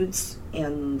foods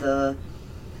and the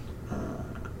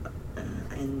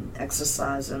and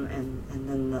exercise and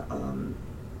then the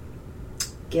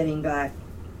getting back,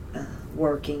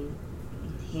 working,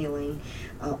 healing,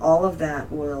 all of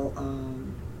that will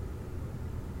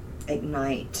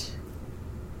ignite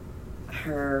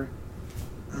her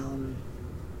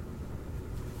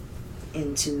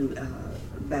into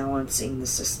balancing the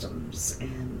systems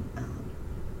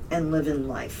and living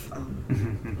life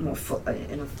more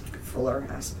in a fuller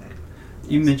aspect.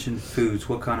 You mentioned foods.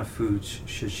 What kind of foods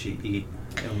should she eat,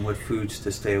 and what foods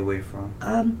to stay away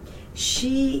from?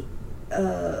 She,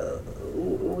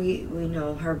 we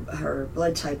know her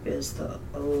blood type is the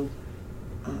O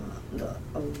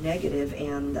negative,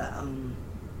 and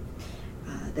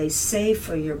they say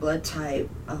for your blood type,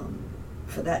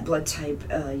 for that blood type,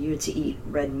 you're to eat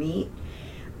red meat.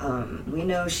 We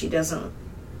know she doesn't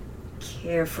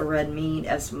care for red meat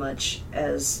as much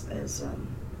as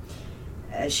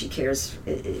as she cares.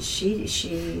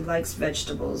 She likes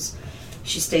vegetables.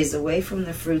 She stays away from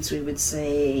the fruits. We would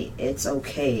say it's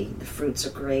okay. The fruits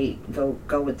are great.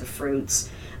 Go with the fruits.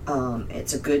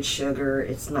 It's a good sugar.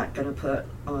 It's not going to put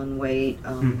on weight.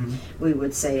 We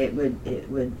would say it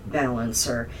would balance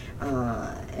her.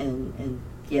 And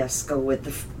yes, go with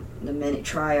the many.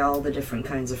 Try all the different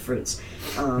kinds of fruits.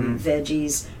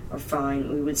 Veggies are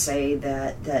fine. We would say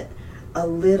that a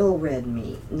little red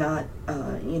meat, not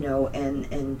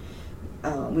and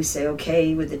we say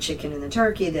okay with the chicken and the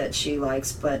turkey that she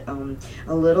likes, but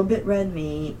a little bit red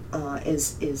meat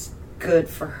is good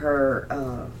for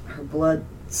her blood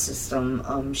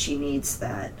system. She needs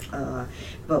that,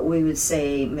 but we would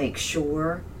say make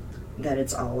sure that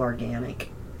it's all organic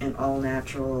and all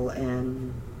natural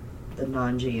and the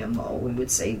non-GMO. We would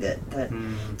say that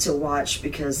to watch,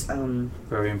 because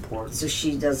very important. So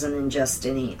she doesn't ingest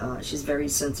any. She's very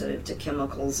sensitive to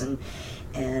chemicals, and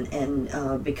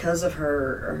because of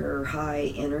her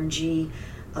high energy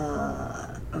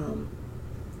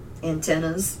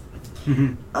antennas,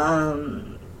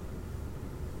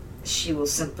 she will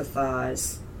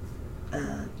sympathize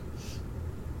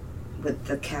with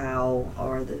the cow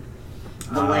or the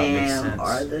lamb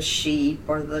or the sheep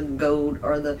or the goat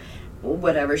or the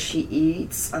whatever she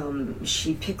eats.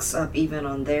 She picks up even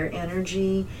on their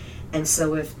energy, and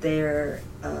so if they're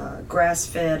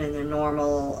grass-fed and they're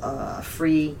normal,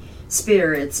 free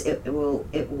spirits, it will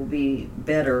be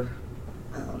better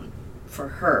for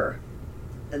her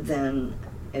than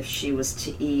if she was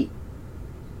to eat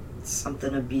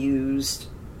something abused.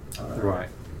 Right.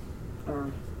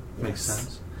 Or makes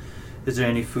sense. Is there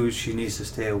any food she needs to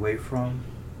stay away from?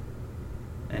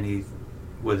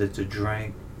 Whether it's a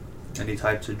drink, any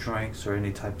types of drinks or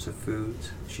any types of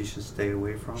foods she should stay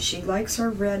away from? She likes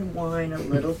her red wine a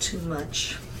little too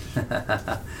much.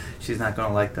 She's not going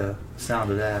to like the sound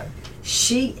of that.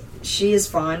 She is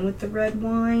fine with the red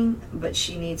wine, but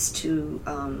she needs to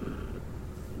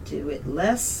do it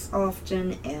less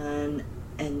often and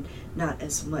not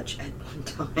as much at one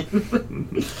time.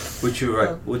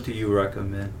 What do you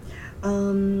recommend?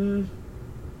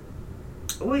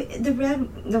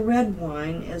 The red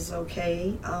wine is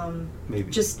okay.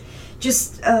 Maybe just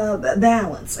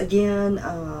balance again.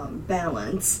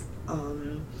 Balance.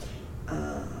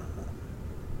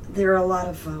 There are a lot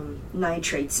of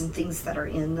nitrates and things that are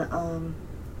in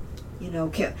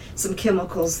some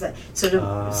chemicals that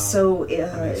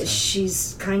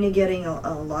she's kind of getting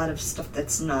a lot of stuff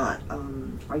that's not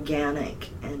organic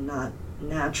and not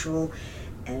natural,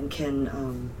 and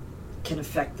can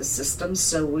affect the system.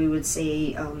 So we would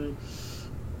say, and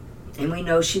we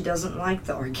know she doesn't like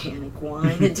the organic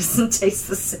wine. It doesn't taste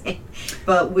the same.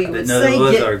 But we would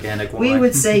say organic wine. We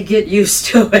would say get used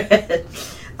to it,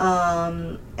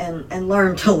 and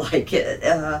learn to like it.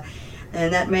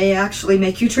 And that may actually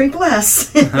make you drink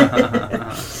less.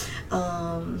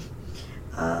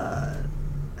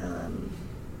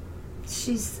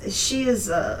 She is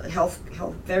a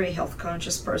very health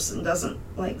conscious person. Doesn't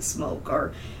like smoke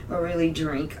or really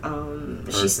drink.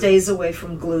 She stays away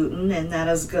from gluten, and that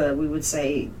is good. We would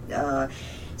say there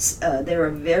are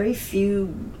very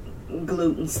few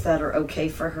glutens that are okay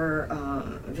for her.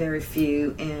 Very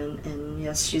few, and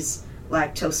yes, she's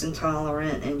lactose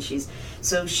intolerant, and she's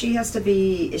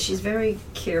very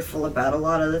careful about a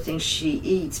lot of the things she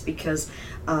eats, because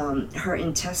her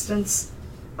intestines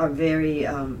are very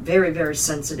very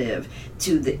sensitive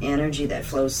to the energy that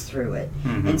flows through it.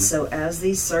 And so as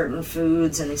these certain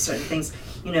foods and these certain things,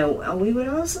 we would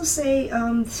also say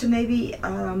to maybe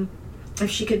if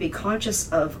she could be conscious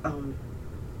of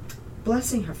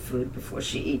blessing her food before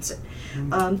she eats it.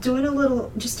 Doing a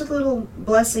little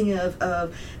blessing of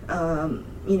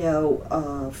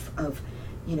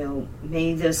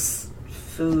may this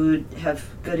food have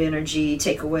good energy,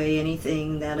 take away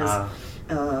anything that is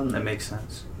that makes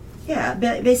sense. Yeah,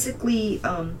 basically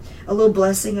a little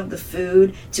blessing of the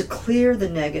food to clear the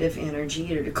negative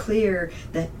energy, or to clear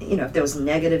that, if there was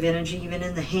negative energy even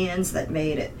in the hands that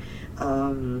made it.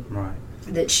 Right.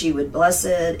 That she would bless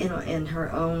it in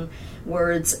her own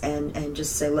words, and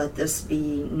just say, let this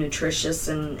be nutritious,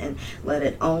 and let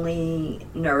it only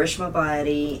nourish my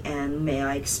body, and may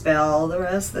I expel the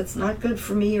rest that's not good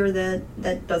for me, or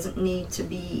that doesn't need to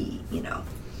be,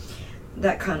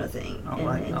 that kind of thing. I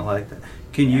like that.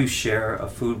 Can you share a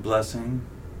food blessing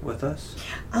with us?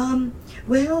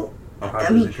 Well,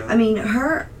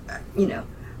 her,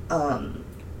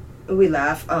 we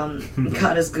laugh.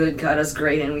 God is good, God is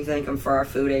great, and we thank Him for our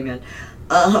food. Amen.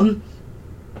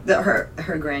 Her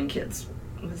grandkids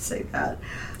would say that.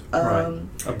 Right.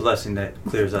 A blessing that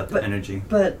clears out the energy.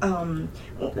 But the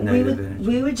negative energy.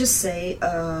 We would just say,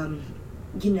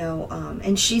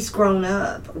 and she's grown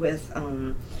up with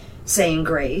saying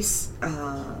grace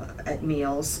at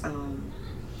meals,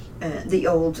 the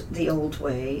old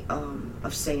way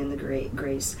of saying the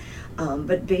grace.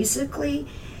 But basically,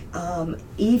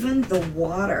 even the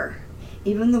water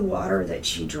that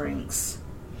she drinks,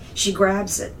 she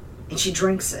grabs it and she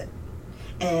drinks it,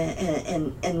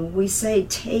 and we say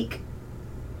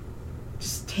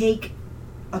just take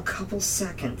a couple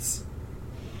seconds.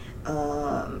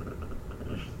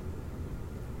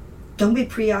 Don't be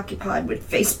preoccupied with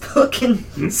Facebook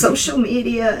and social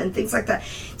media and things like that.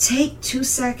 Take 2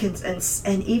 seconds,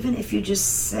 and even if you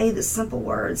just say the simple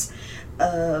words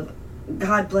of,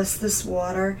 God bless this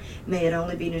water, may it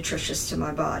only be nutritious to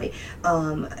my body.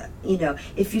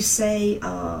 If you say,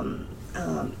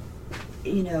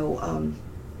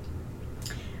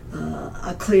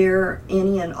 I clear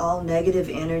any and all negative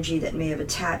energy that may have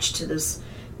attached to this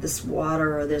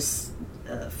water or this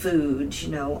food,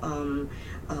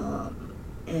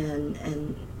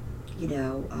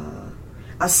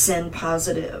 I send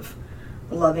positive,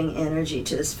 loving energy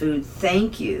to this food.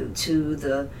 Thank you to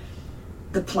the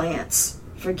plants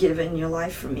for giving your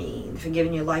life for me, for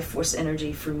giving your life force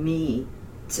energy for me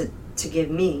to give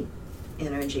me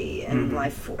energy and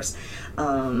life force.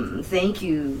 Thank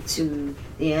you to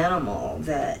the animal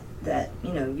that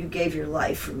you gave your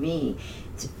life for me,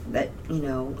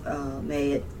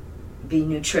 may it be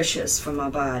nutritious for my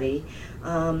body.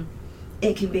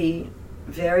 It can be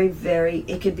very, very,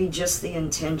 it could be just the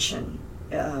intention.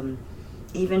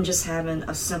 Even just having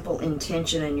a simple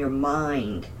intention in your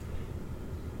mind,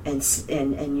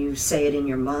 and you say it in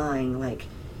your mind, like,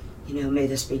 may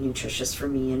this be nutritious for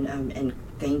me, and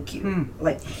thank you.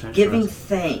 Giving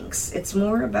thanks. It's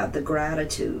more about the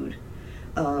gratitude,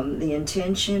 the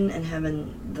intention, and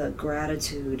having the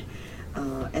gratitude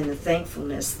and the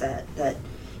thankfulness that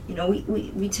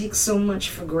we take so much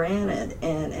for granted,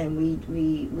 and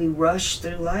we rush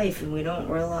through life, and we don't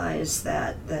realize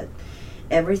that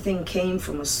everything came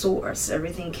from a source,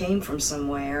 everything came from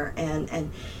somewhere,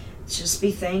 and just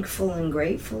be thankful and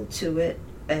grateful to it,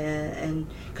 and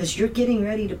because you're getting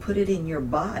ready to put it in your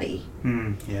body,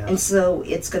 and so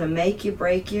it's going to make you,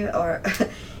 break you, or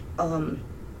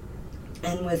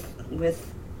and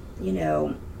with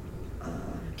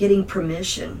getting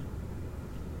permission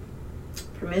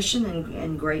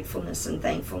and gratefulness and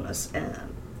thankfulness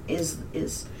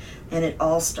is and it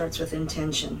all starts with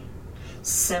intention,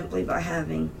 simply by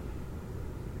having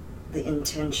the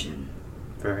intention.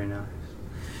 Very nice.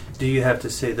 Do you have to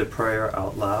say the prayer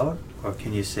out loud, or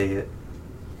can you say it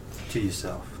to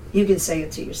yourself? You can say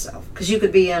it to yourself, because you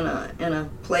could be in a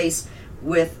place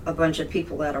with a bunch of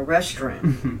people at a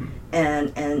restaurant,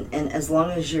 and as long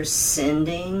as you're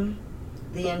sending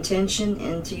the intention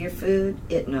into your food,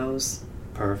 it knows.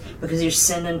 Perfect. Because you're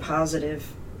sending positive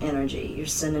energy, you're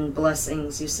sending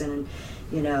blessings, you're sending,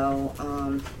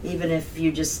 even if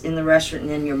you just in the restaurant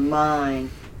and in your mind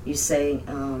you say,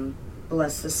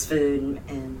 bless this food,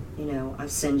 and I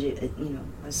send it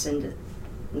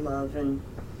love and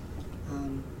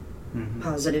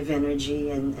positive energy,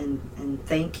 and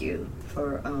thank you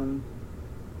for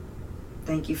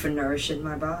nourishing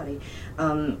my body.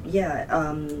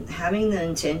 Having the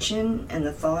intention and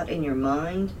the thought in your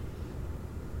mind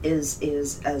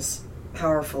is as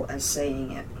powerful as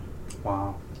saying it.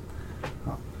 Wow.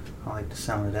 I like the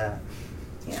sound of that.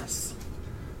 Yes.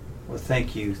 Well,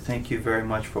 thank you very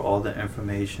much for all the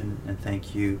information, and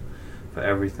thank you for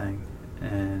everything,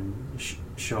 and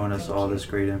showing us all this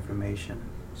great information.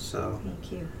 So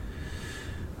thank you.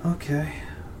 Okay.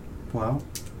 Well,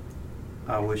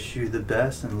 I wish you the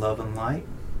best in love and light,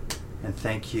 and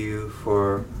thank you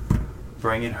for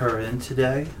bringing her in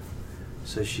today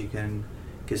so she can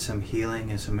get some healing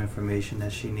and some information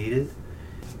that she needed.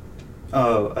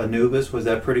 Anubis, was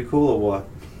that pretty cool or what?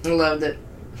 Loved it.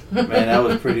 Man, that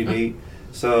was pretty neat.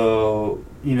 So,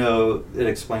 it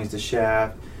explains the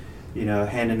shaft,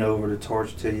 handing over the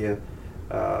torch to you.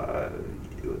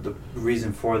 The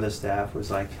reason for the staff was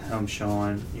like him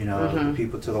showing, the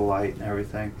people to the light and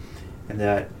everything. And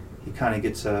that he kind of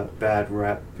gets a bad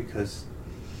rep because,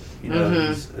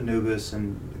 he's Anubis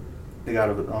and the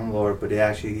god of the Lord, but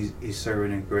he's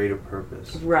serving a greater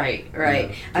purpose. Right.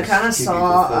 I kind of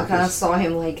saw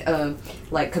him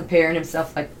like comparing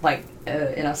himself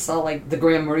and I saw like the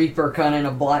Grim Reaper kind of in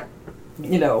a black,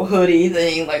 hoodie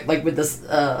thing, like with this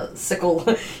sickle,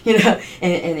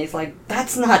 and he's like,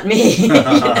 that's not me,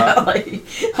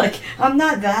 like I'm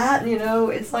not that,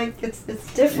 it's like it's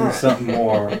different. It's something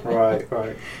more,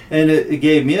 right. And it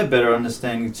gave me a better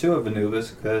understanding too of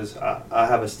Anubis, because I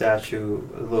have a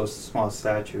little small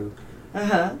statue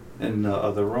in the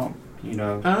other room. You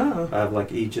know, Oh. I have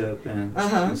like Egypt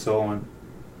and so on,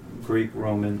 Greek,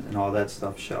 Roman, and all that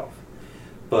stuff shelf.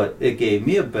 But it gave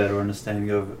me a better understanding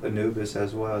of Anubis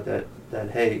as well. That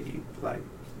hey, like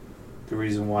the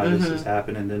reason why this is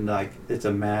happening, and then like it's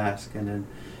a mask, and then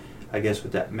I guess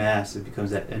with that mask it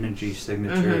becomes that energy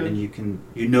signature, and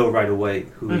you know right away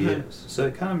who he is. So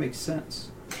it kind of makes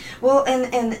sense. Well,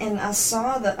 and I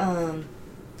saw the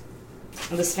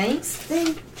Sphinx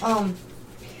thing,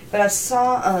 but I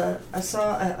saw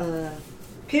a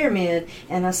pyramid,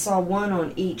 and I saw one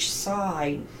on each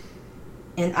side.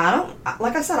 And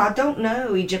like I said, I don't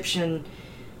know Egyptian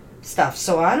stuff,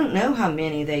 so I don't know how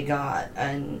many they got,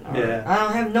 and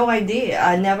I have no idea.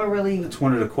 I never really. It's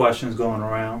one of the questions going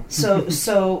around.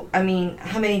 So I mean,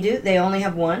 how many do they only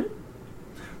have one?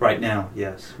 Right now,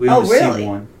 yes. We only see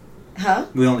one. Huh?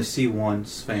 We only see one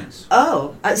Sphinx.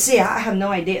 Oh, see, I have no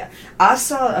idea. I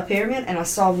saw a pyramid, and I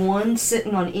saw one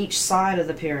sitting on each side of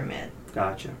the pyramid.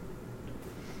 Gotcha.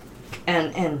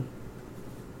 And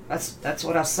that's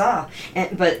what I saw.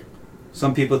 But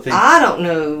some people think I don't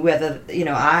know whether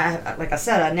I like I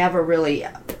said, I never really.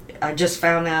 I just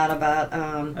found out about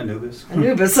Anubis.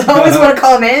 Anubis. I always want to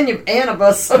call him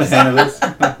Anubis. Anubis.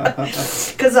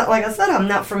 Because, like I said, I'm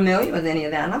not familiar with any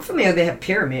of that. I'm not familiar they have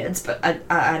pyramids, but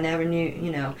I never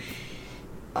knew.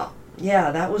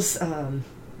 Yeah, that was. I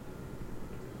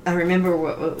remember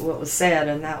what was said,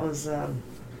 and that was.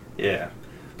 Yeah.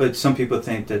 But some people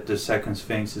think that the second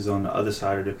Sphinx is on the other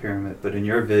side of the pyramid. But in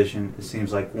your vision, it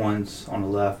seems like one's on the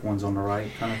left, one's on the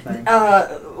right, kind of thing.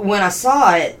 When I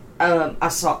saw it,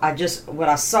 what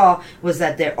I saw was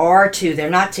that there are two.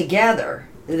 They're not together.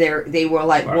 They were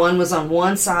like right. One was on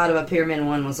one side of a pyramid, and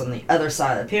one was on the other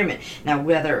side of the pyramid. Now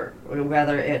whether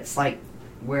it's like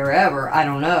wherever, I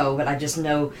don't know. But I just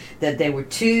know that there were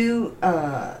two.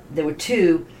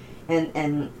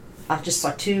 And I just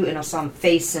saw two, and I saw them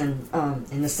facing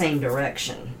in the same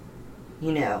direction,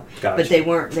 Gotcha. But they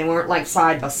weren't like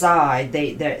side by side.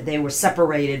 They were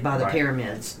separated by the right.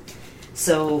 pyramids.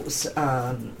 So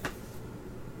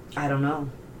I don't know,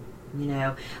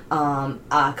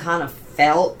 I kind of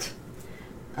felt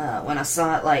when I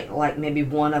saw it like maybe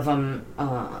one of them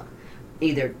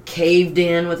either caved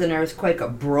in with an earthquake or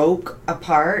broke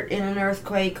apart in an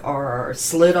earthquake or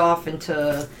slid off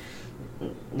into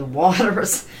the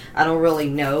waters. I don't really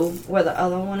know where the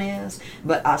other one is,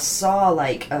 but I saw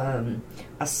like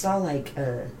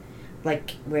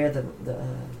where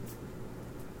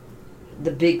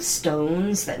the big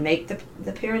stones that make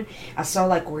the pyramid. I saw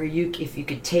like where if you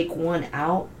could take one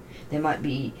out, there might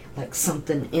be like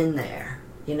something in there,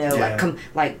 like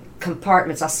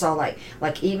compartments. I saw like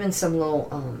even some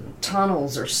little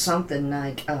tunnels or something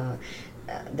like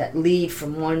that lead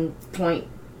from one point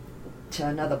to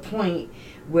another point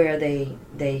where they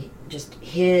just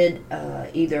hid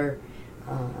either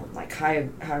like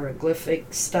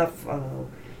hieroglyphic stuff or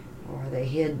they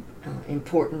hid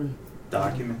important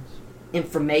documents,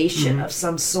 information of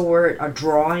some sort, or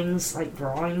drawings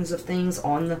of things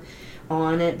on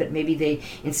it, but maybe they,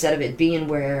 instead of it being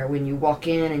where when you walk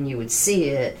in and you would see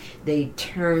it, they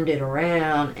turned it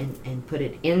around and put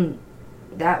it in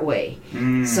that way.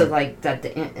 So like that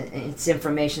it's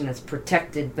information that's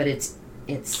protected, but it's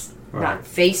right. not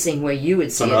facing where you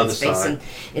would see it.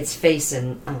 It's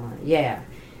facing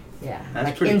That's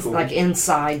like cool. like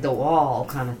inside the wall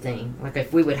kind of thing. Like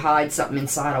if we would hide something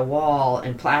inside a wall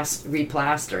and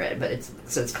replaster it, but it's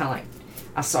kind of like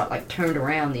I saw it like turned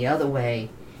around the other way,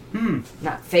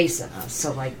 not facing us.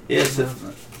 So like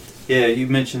you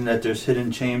mentioned that there's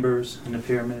hidden chambers in the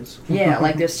pyramids. Yeah,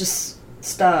 like there's just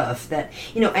stuff that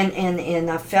and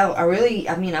I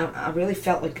really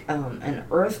felt like an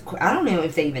earthquake. I don't know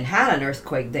if they even had an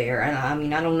earthquake there, and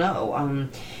I don't know.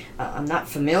 I'm not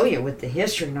familiar with the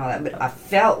history and all that, but I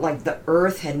felt like the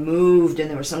earth had moved and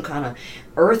there was some kind of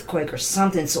earthquake or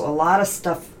something, so a lot of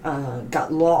stuff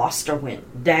got lost or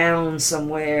went down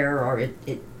somewhere, or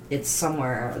it's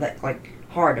somewhere that like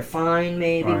hard to find,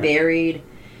 maybe right. buried.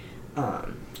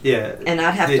 And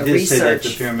I'd have to research. They did say that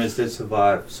the pyramids did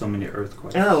survive so many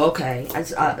earthquakes. Oh, okay.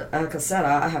 Like I said,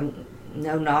 I have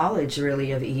no knowledge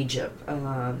really of Egypt,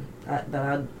 but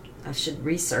I should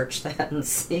research that and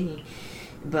see.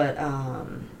 But I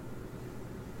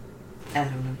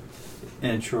don't know.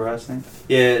 Interesting.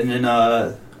 Yeah, and then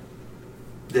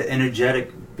the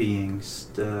energetic beings,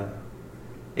 the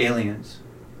aliens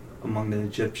among the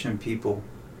Egyptian people.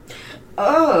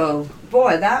 Oh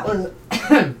boy, that was.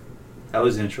 That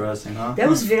was interesting, huh? That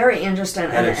was very interesting.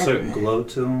 Had a certain glow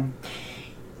to them.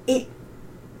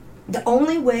 The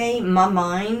only way my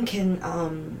mind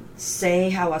can say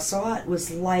how I saw it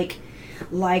was like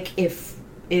if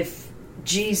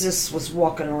Jesus was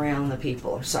walking around the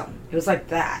people or something. It was like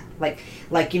that.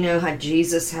 Like you know how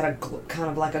Jesus had kind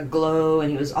of like a glow,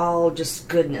 and he was all just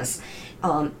goodness.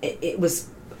 It was,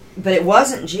 but it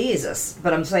wasn't Jesus.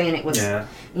 But I'm saying it was,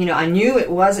 you know, I knew it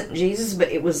wasn't Jesus,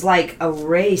 but it was like a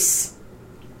race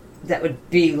that would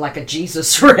be like a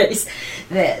Jesus race.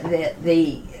 That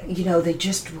they, you know, they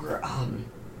just were,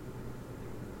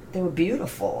 they were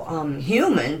beautiful.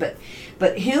 Human,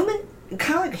 but human,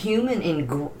 kind of like human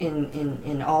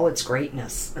in all its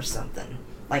greatness or something.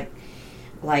 Like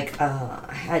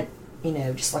had, you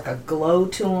know, just like a glow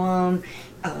to them.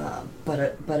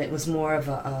 But it was more of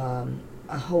a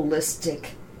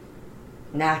holistic,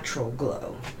 natural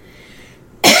glow.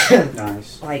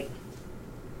 Nice. Like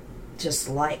just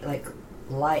light,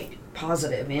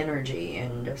 positive energy,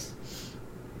 and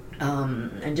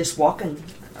just walking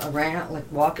around, like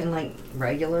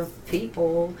regular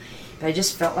people. But I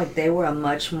just felt like they were a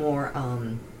much more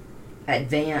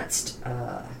advanced,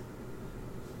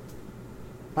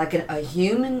 like a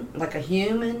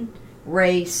human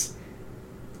race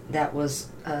that was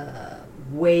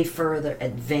way further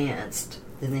advanced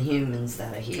than the humans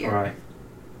that are here. Right.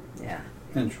 Yeah.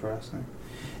 Interesting.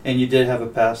 And you did have a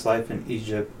past life in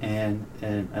Egypt and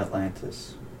in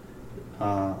Atlantis.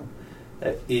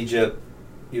 At Egypt,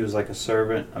 you was like a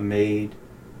servant, a maid.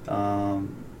 You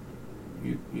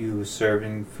was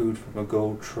serving food from a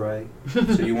gold tray.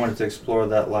 So you wanted to explore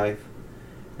that life.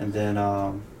 And then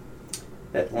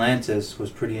Atlantis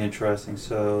was pretty interesting.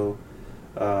 So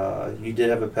you did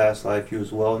have a past life. You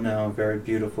was well known, very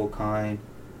beautiful, kind.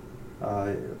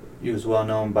 You was well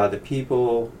known by the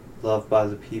people, loved by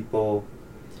the people.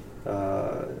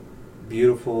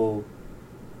 Beautiful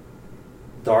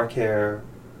dark hair,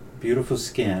 beautiful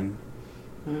skin,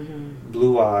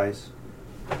 blue eyes,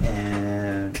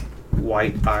 and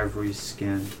white ivory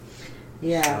skin.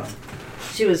 Yeah. So.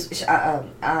 She was,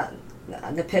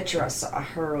 the picture I saw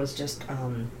her was just,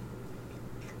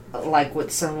 like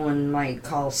what someone might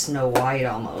call Snow White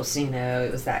almost, you know.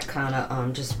 It was that kind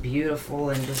of, just beautiful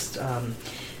and just,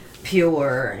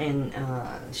 pure, and,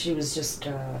 she was just,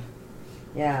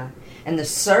 yeah. And the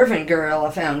servant girl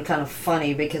I found kind of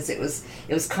funny because it was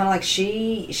kind of like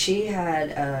she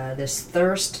had, this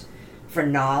thirst for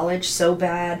knowledge so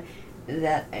bad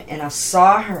that, and I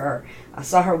saw her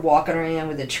walking around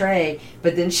with a tray,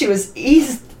 but then she was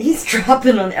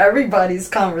eavesdropping on everybody's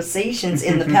conversations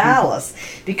in the palace,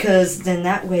 because then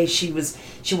that way she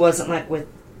wasn't like with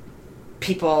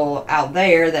people out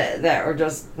there that are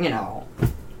just, you know,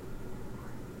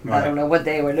 right. I don't know what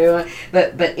they were doing,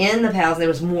 but in the palace there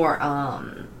was more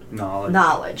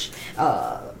knowledge,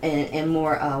 and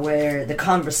more where the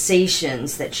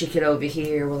conversations that she could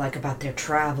overhear were like about their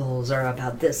travels or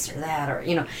about this or that, or,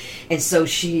 you know, and so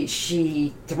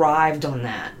she thrived on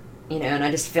that, you know, and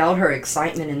I just felt her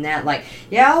excitement in that, like,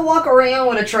 yeah, I'll walk around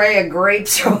with a tray of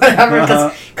grapes or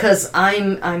whatever, because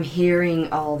I'm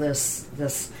hearing all this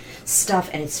stuff,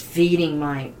 and it's feeding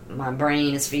my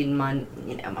brain, it's feeding my,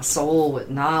 you know, my soul with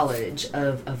knowledge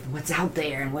of what's out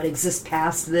there and what exists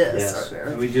past this. Yes.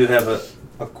 And we do have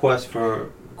a quest for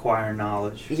acquiring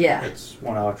knowledge. Yeah. It's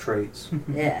one of our traits.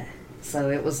 Yeah. So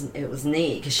it was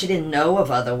neat, because she didn't know of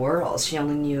other worlds. She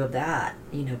only knew of that,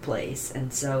 you know, place.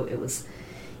 And so it was,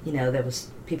 you know, there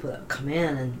was people that would come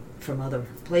in and from other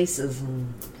places,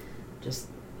 and just,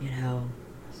 you know,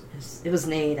 it was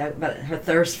neat. But her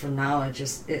thirst for knowledge,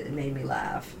 it made me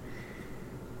laugh.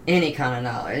 Any kind of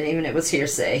knowledge, even if it was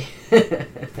hearsay. She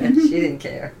didn't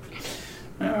care.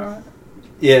 Yeah,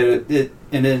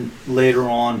 and then later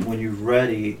on, when you're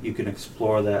ready, you can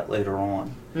explore that later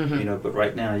on. Mm-hmm. You know, but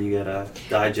right now you gotta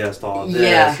digest all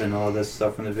this and all this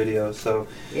stuff in the video. So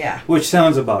which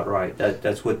sounds about right.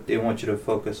 That's what they want you to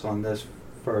focus on this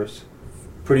first.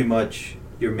 Pretty much,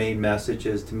 your main message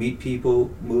is to meet people,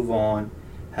 move on,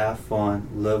 have fun,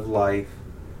 live life,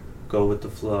 go with the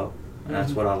flow, and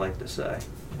that's what I like to say.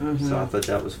 Mm-hmm. So I thought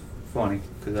that was funny,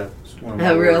 because that's one of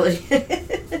my words.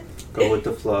 Really? Go with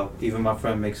the flow. Even my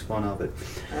friend makes fun of it.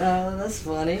 Oh, that's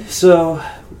funny. So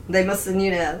they must have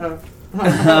knew that,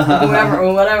 whoever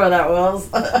or whatever that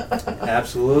was.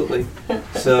 Absolutely.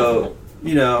 So,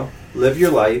 you know, live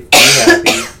your life, be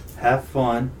happy, have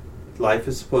fun. Life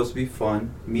is supposed to be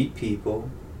fun. Meet people,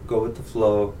 go with the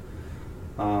flow.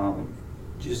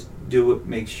 Just do what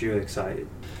makes you excited.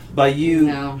 By you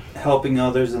helping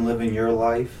others and living your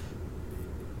life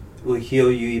will heal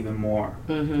you even more.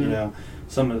 Mm-hmm. You know,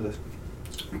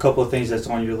 a couple of things that's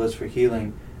on your list for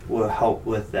healing will help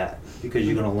with that, because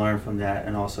you're going to learn from that,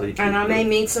 and also and I may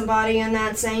meet somebody in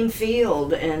that same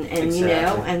field, and exactly. You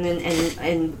know, and then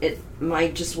and it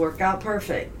might just work out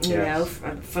perfect, you know,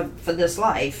 for this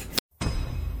life.